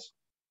questions, guys?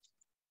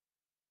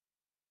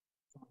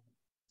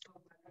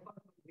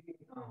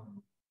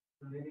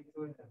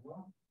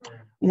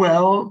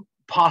 Well,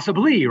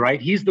 possibly, right?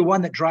 He's the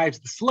one that drives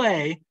the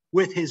sleigh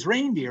with his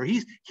reindeer.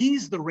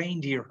 He's the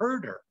reindeer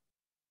herder,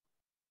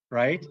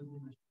 right?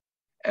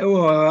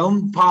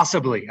 Well,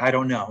 possibly. I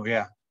don't know.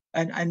 Yeah.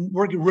 And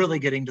we're really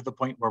getting to the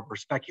point where we're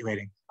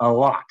speculating a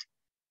lot.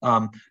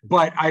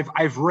 But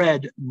I've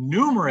read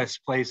numerous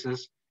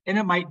places, and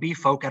it might be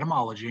folk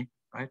etymology,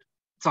 right?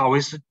 It's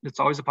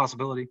always a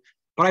possibility.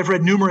 But I've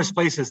read numerous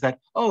places that,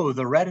 oh,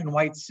 the red and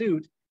white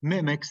suit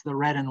mimics the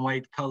red and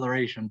white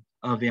coloration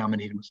of the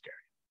Amanita muscaria.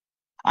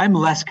 I'm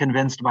less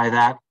convinced by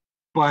that,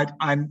 but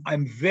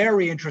I'm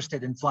very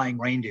interested in flying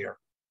reindeer.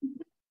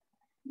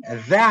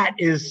 That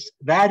is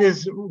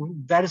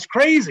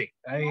crazy.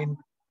 I mean,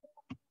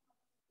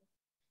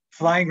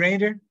 flying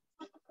reindeer?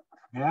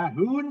 Yeah,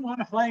 who wouldn't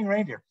want a flying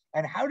reindeer?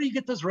 And how do you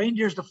get those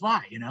reindeers to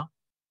fly, you know?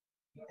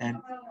 And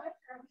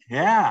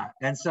yeah,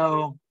 and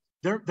so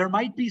there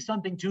might be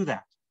something to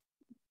that.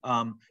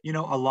 You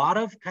know, a lot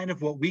of kind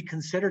of what we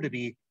consider to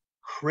be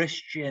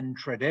Christian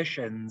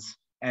traditions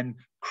and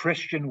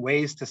Christian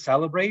ways to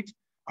celebrate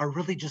are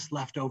really just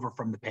left over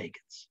from the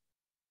pagans,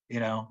 you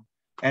know?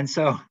 And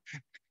so,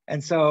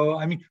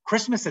 I mean,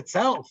 Christmas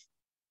itself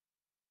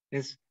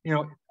is, you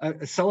know,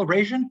 a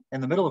celebration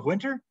in the middle of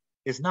winter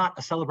is not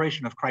a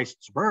celebration of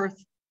Christ's birth.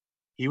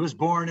 He was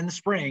born in the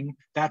spring.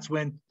 That's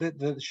when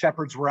the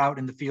shepherds were out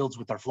in the fields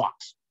with their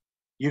flocks.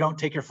 You don't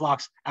take your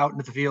flocks out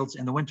into the fields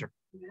in the winter.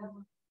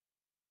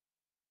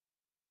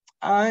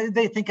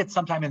 They think it's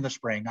sometime in the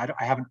spring.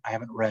 I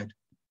haven't read.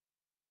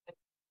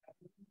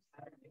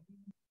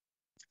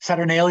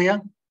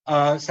 Saturnalia.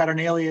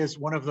 Saturnalia is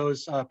one of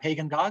those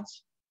pagan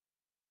gods.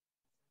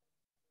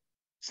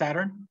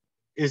 Saturn.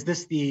 Is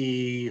this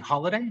the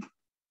holiday?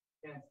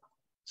 Yeah.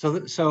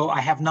 So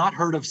I have not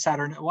heard of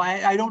Saturn. Well,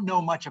 I don't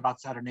know much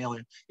about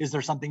Saturnalia. Is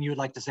there something you would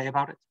like to say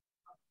about it?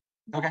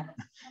 Okay,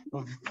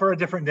 for a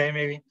different day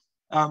maybe.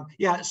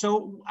 Yeah,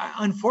 so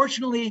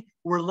unfortunately,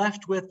 we're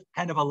left with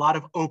kind of a lot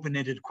of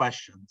open-ended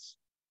questions.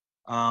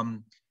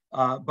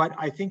 But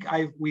I think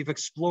we've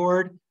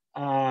explored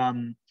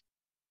the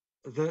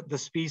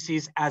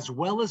species as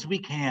well as we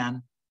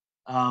can,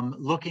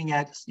 looking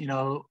at, you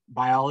know,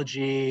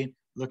 biology,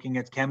 looking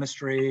at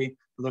chemistry,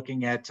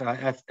 looking at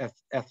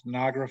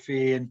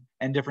ethnography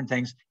and different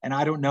things. And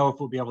I don't know if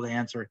we'll be able to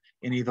answer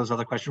any of those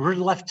other questions. We're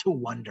left to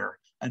wonder,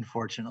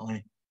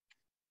 unfortunately.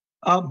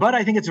 But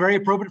I think it's very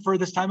appropriate for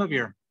this time of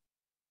year.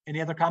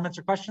 Any other comments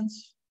or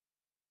questions?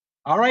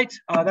 All right,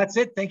 that's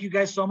it. Thank you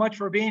guys so much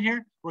for being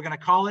here. We're gonna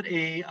call it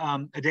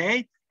a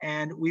day,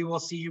 and we will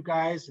see you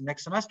guys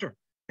next semester.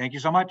 Thank you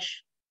so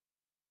much.